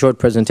gave a short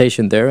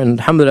presentation there, and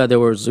alhamdulillah, there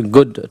was a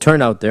good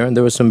turnout there, and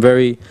there were some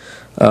very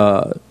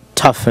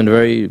tough and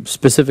very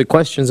specific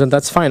questions, and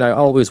that's fine. I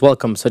always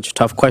welcome such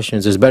tough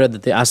questions. It's better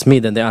that they ask me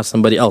than they ask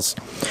somebody else.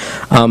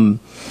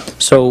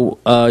 So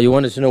you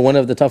wanted to know one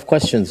of the tough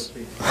questions?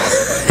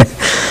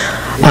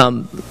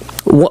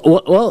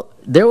 Well,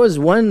 there was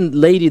one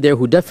lady there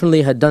who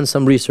definitely had done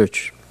some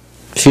research.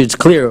 She's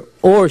clear,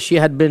 or she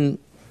had been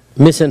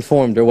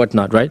misinformed or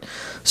whatnot, right?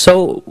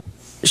 So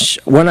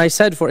when I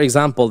said, for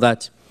example,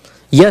 that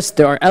yes,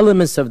 there are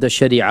elements of the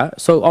Sharia,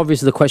 so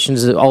obviously the question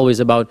is always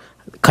about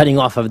cutting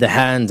off of the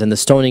hands and the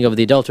stoning of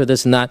the adulterer,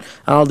 this and that,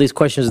 and all these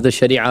questions of the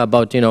Sharia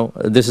about,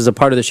 this is a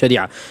part of the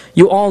Sharia.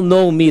 You all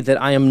know me that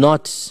I am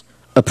not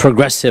a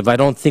progressive. I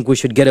don't think we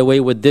should get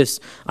away with this.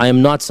 I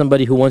am not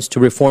somebody who wants to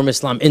reform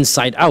Islam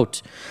inside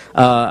out.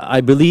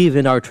 I believe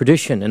in our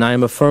tradition, and I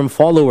am a firm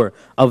follower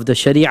of the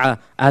Sharia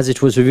as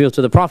it was revealed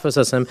to the Prophet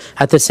ﷺ.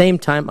 At the same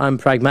time, I'm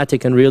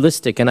pragmatic and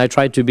realistic, and I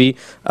try to be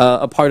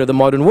a part of the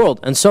modern world.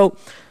 And so,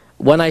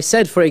 when I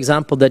said, for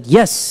example, that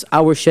yes,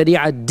 our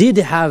Sharia did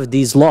have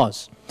these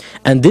laws,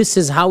 and this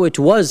is how it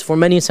was for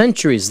many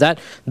centuries, that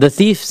the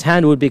thief's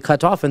hand would be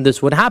cut off and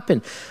this would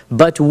happen.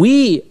 But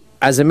we,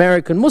 as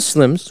American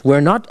Muslims, we're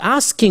not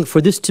asking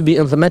for this to be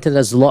implemented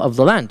as the law of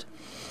the land.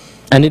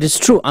 And it is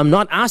true, I'm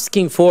not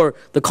asking for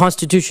the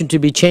constitution to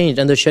be changed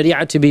and the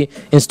Sharia to be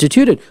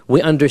instituted.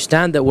 We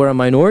understand that we're a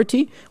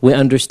minority. We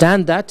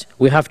understand that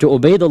we have to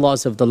obey the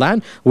laws of the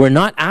land. We're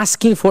not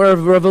asking for a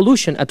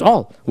revolution at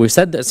all. We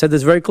said this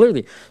very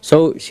clearly.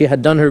 So she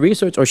had done her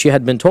research, or she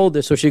had been told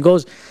this. So she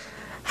goes,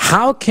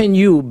 how can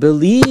you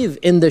believe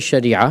in the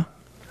Sharia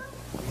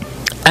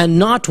and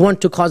not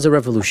want to cause a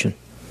revolution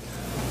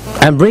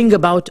and bring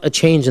about a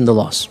change in the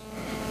laws?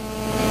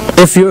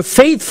 If you're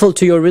faithful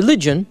to your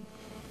religion,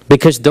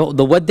 because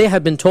what they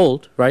have been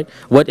told, right,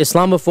 what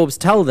Islamophobes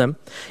tell them,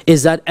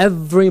 is that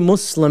every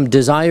Muslim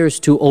desires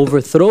to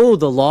overthrow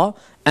the law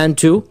and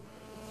to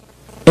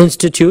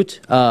institute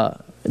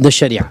the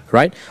Sharia,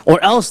 right?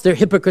 Or else they're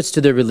hypocrites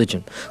to their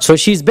religion. So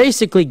she's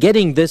basically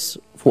getting this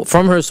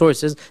from her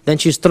sources, then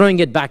she's throwing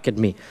it back at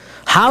me.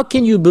 How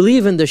can you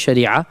believe in the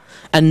Sharia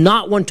and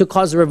not want to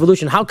cause a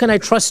revolution? How can I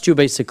trust you,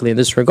 basically, in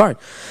this regard?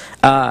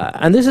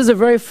 And this is a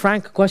very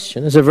frank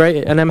question.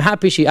 And I'm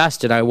happy she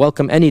asked it. I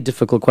welcome any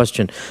difficult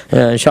question,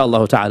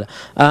 inshallah ta'ala.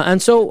 And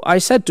so I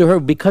said to her,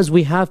 because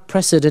we have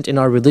precedent in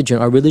our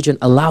religion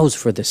allows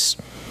for this.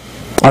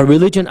 Our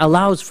religion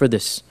allows for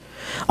this.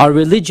 Our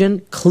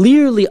religion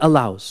clearly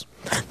allows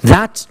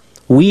that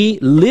we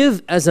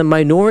live as a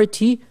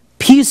minority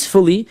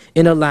peacefully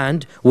in a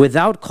land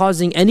without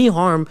causing any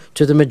harm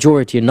to the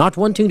majority, not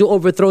wanting to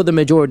overthrow the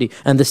majority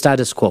and the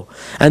status quo.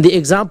 And the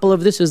example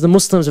of this is the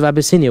Muslims of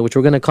Abyssinia, which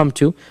we're going to come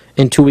to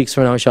in 2 weeks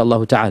from now,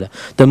 inshallah ta'ala.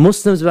 The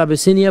Muslims of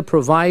Abyssinia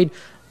provide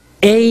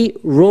a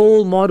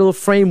role model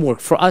framework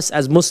for us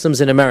as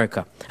Muslims in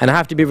America. And I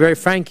have to be very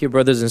frank here,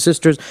 brothers and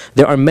sisters,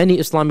 there are many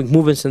Islamic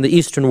movements in the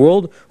Eastern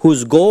world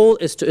whose goal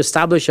is to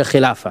establish a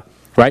khilafah,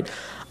 right?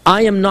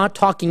 I am not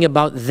talking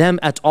about them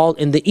at all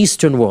in the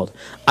Eastern world.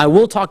 I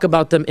will talk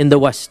about them in the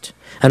West.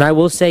 And I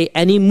will say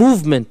any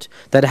movement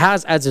that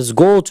has as its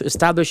goal to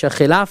establish a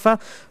khilafah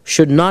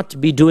should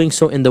not be doing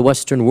so in the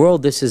Western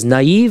world. This is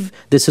naive,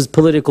 this is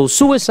political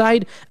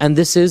suicide, and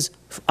this is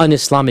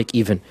un-Islamic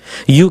even.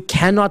 You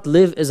cannot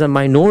live as a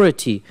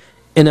minority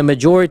in a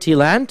majority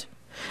land,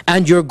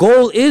 and your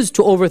goal is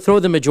to overthrow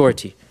the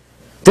majority.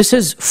 This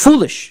is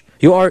foolish.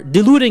 You are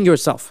deluding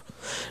yourself.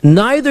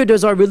 Neither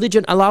does our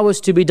religion allow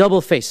us to be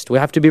double-faced. We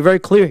have to be very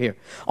clear here.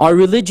 Our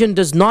religion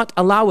does not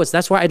allow us.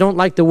 That's why I don't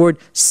like the word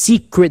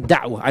secret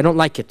da'wah. I don't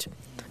like it.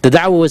 The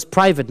da'wah is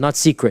private, not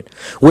secret.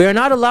 We are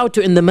not allowed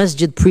to in the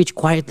masjid preach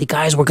quietly,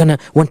 guys, we're going to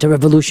want a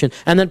revolution.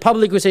 And then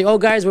public we say, oh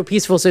guys, we're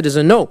peaceful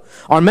citizens. No,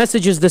 our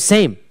message is the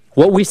same.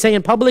 What we say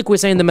in public, we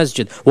say in the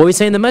masjid. What we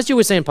say in the masjid,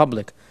 we say in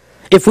public.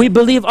 If we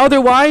believe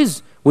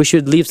otherwise, we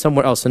should leave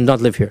somewhere else and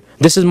not live here.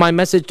 This is my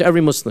message to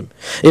every Muslim.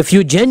 If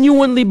you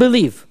genuinely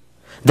believe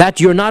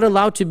that you're not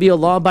allowed to be a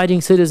law-abiding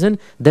citizen,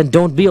 then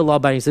don't be a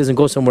law-abiding citizen,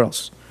 go somewhere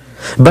else.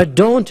 But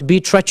don't be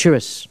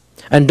treacherous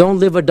and don't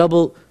live a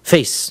double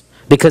face,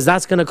 because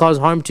that's going to cause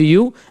harm to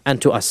you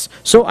and to us.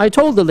 So I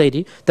told the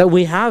lady that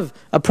we have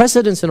a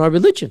precedence in our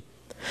religion.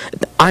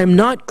 I'm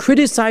not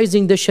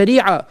criticizing the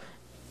Sharia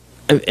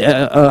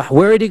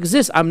where it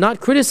exists. I'm not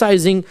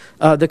criticizing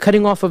the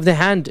cutting off of the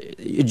hand,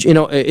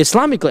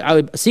 Islamically.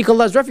 I seek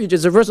Allah's refuge.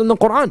 It's a verse in the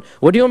Quran.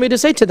 What do you want me to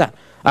say to that?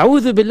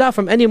 A'udhu billah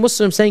from any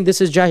Muslim saying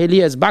this is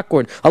jahiliyyah, is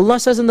backward. Allah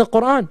says in the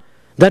Quran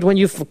that when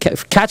you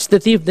catch the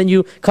thief, then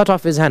you cut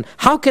off his hand.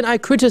 How can I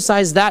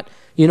criticize that,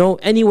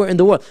 anywhere in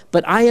the world?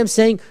 But I am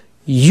saying,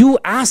 you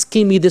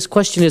asking me this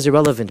question is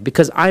irrelevant,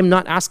 because I'm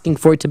not asking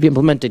for it to be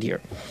implemented here.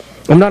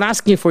 I'm not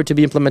asking for it to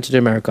be implemented in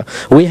America.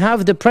 We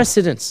have the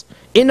precedents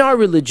in our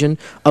religion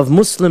of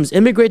Muslims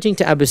immigrating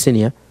to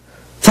Abyssinia,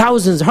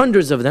 thousands,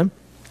 hundreds of them,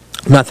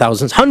 not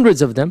thousands,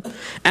 hundreds of them,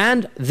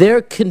 and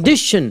their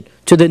condition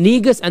to the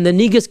Negus and the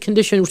Negus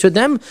condition to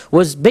them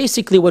was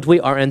basically what we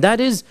are, and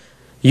that is,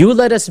 you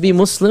let us be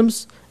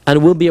Muslims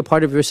and we'll be a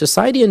part of your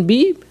society and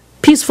be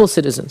peaceful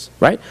citizens,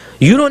 right?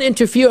 You don't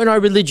interfere in our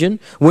religion.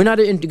 We're not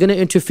going to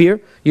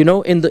interfere, in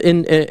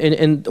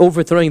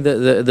overthrowing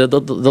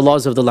the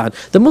laws of the land.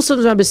 The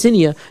Muslims of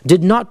Abyssinia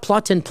did not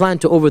plot and plan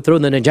to overthrow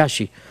the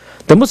Najashi.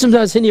 The Muslims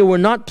of Abyssinia were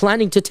not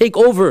planning to take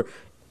over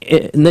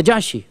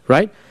Najashi,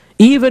 right?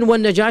 Even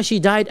when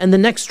Najashi died and the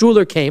next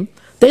ruler came,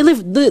 they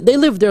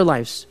lived their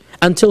lives.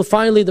 Until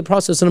finally the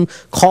Prophet ﷺ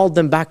called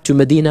them back to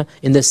Medina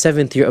in the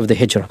 7th year of the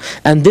Hijrah.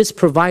 And this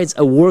provides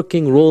a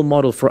working role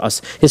model for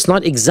us. It's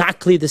not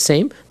exactly the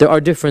same, there are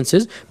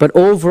differences, but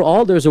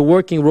overall there's a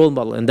working role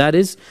model, and that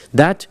is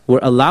that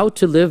we're allowed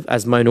to live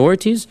as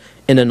minorities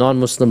in a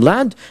non-Muslim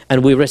land,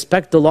 and we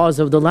respect the laws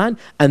of the land,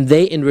 and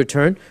they in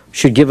return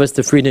should give us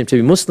the freedom to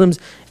be Muslims.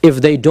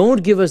 If they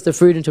don't give us the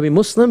freedom to be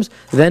Muslims,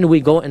 then we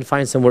go and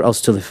find somewhere else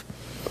to live.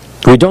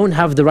 We don't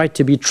have the right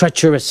to be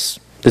treacherous.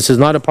 This is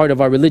not a part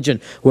of our religion.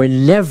 We're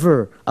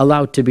never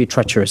allowed to be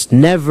treacherous.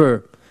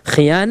 Never.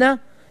 Khiyana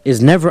is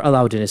never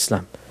allowed in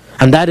Islam.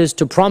 And that is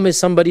to promise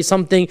somebody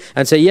something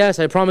and say, yes,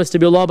 I promise to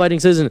be a law-abiding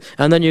citizen,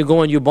 and then you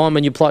go and you bomb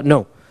and you plot.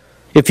 No.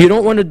 If you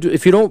don't want to do,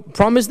 if you don't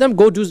promise them,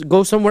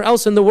 go somewhere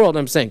else in the world,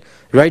 I'm saying.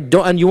 Right?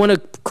 And you want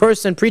to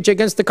curse and preach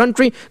against the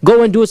country,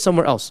 go and do it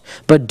somewhere else.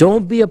 But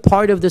don't be a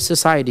part of the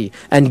society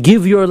and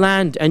give your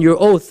land and your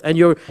oath and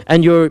your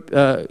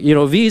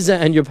visa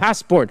and your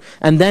passport,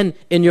 and then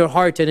in your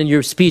heart and in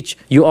your speech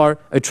you are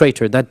a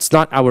traitor. That's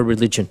not our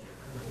religion.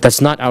 That's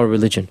not our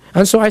religion.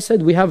 And so I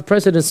said, we have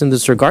precedents in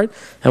this regard.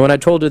 And when I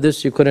told her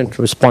this, you couldn't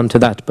respond to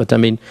that. But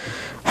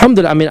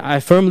alhamdulillah, I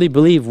firmly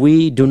believe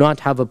we do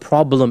not have a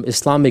problem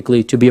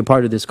Islamically to be a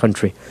part of this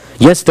country.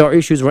 Yes, there are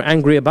issues we're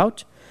angry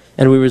about,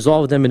 and we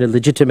resolve them in a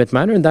legitimate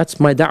manner. And that's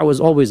my da'wah is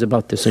always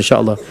about this,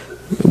 inshallah.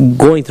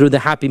 Going through the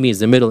happy means,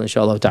 the middle,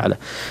 inshallah ta'ala.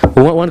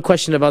 One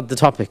question about the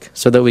topic,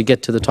 so that we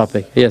get to the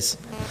topic. Yes?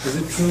 Is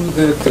it true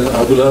that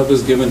Abu Lahab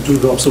is given 2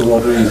 drops of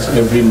water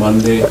every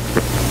Monday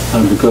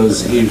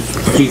because he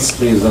feeds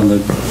slaves on the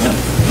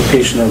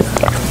occasion of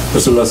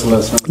Rasulullah sallallahu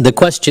alaihi wasallam? The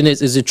question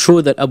is it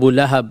true that Abu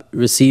Lahab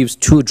receives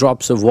 2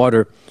 drops of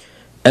water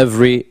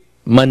every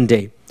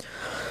Monday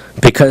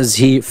because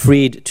he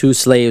freed 2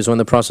 slaves when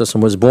the Prophet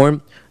was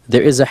born?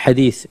 There is a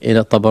hadith in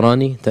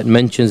Tabarani that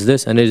mentions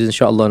this, and it is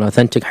inshallah an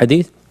authentic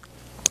hadith.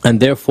 And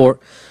therefore,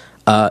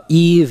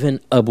 even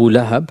Abu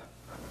Lahab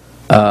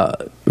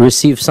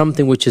receives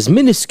something which is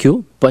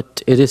minuscule,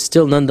 but it is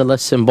still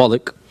nonetheless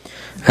symbolic.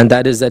 And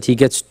that is that he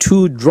gets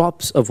 2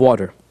 drops of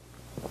water.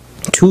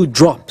 2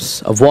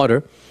 drops of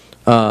water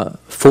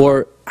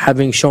for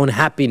having shown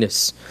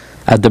happiness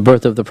at the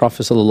birth of the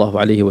Prophet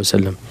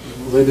ﷺ.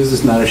 Where does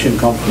this narration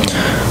come from?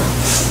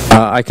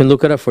 I can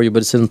look it up for you,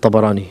 but it's in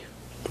Tabarani.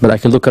 But I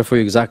can look it up for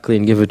you exactly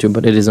and give it to you,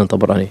 but it is in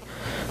Tabarani.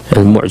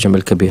 Al-Mu'jam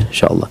al-Kabir,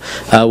 inshallah.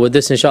 With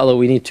this, inshallah,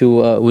 we need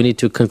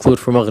to conclude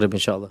for Maghrib,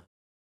 inshallah.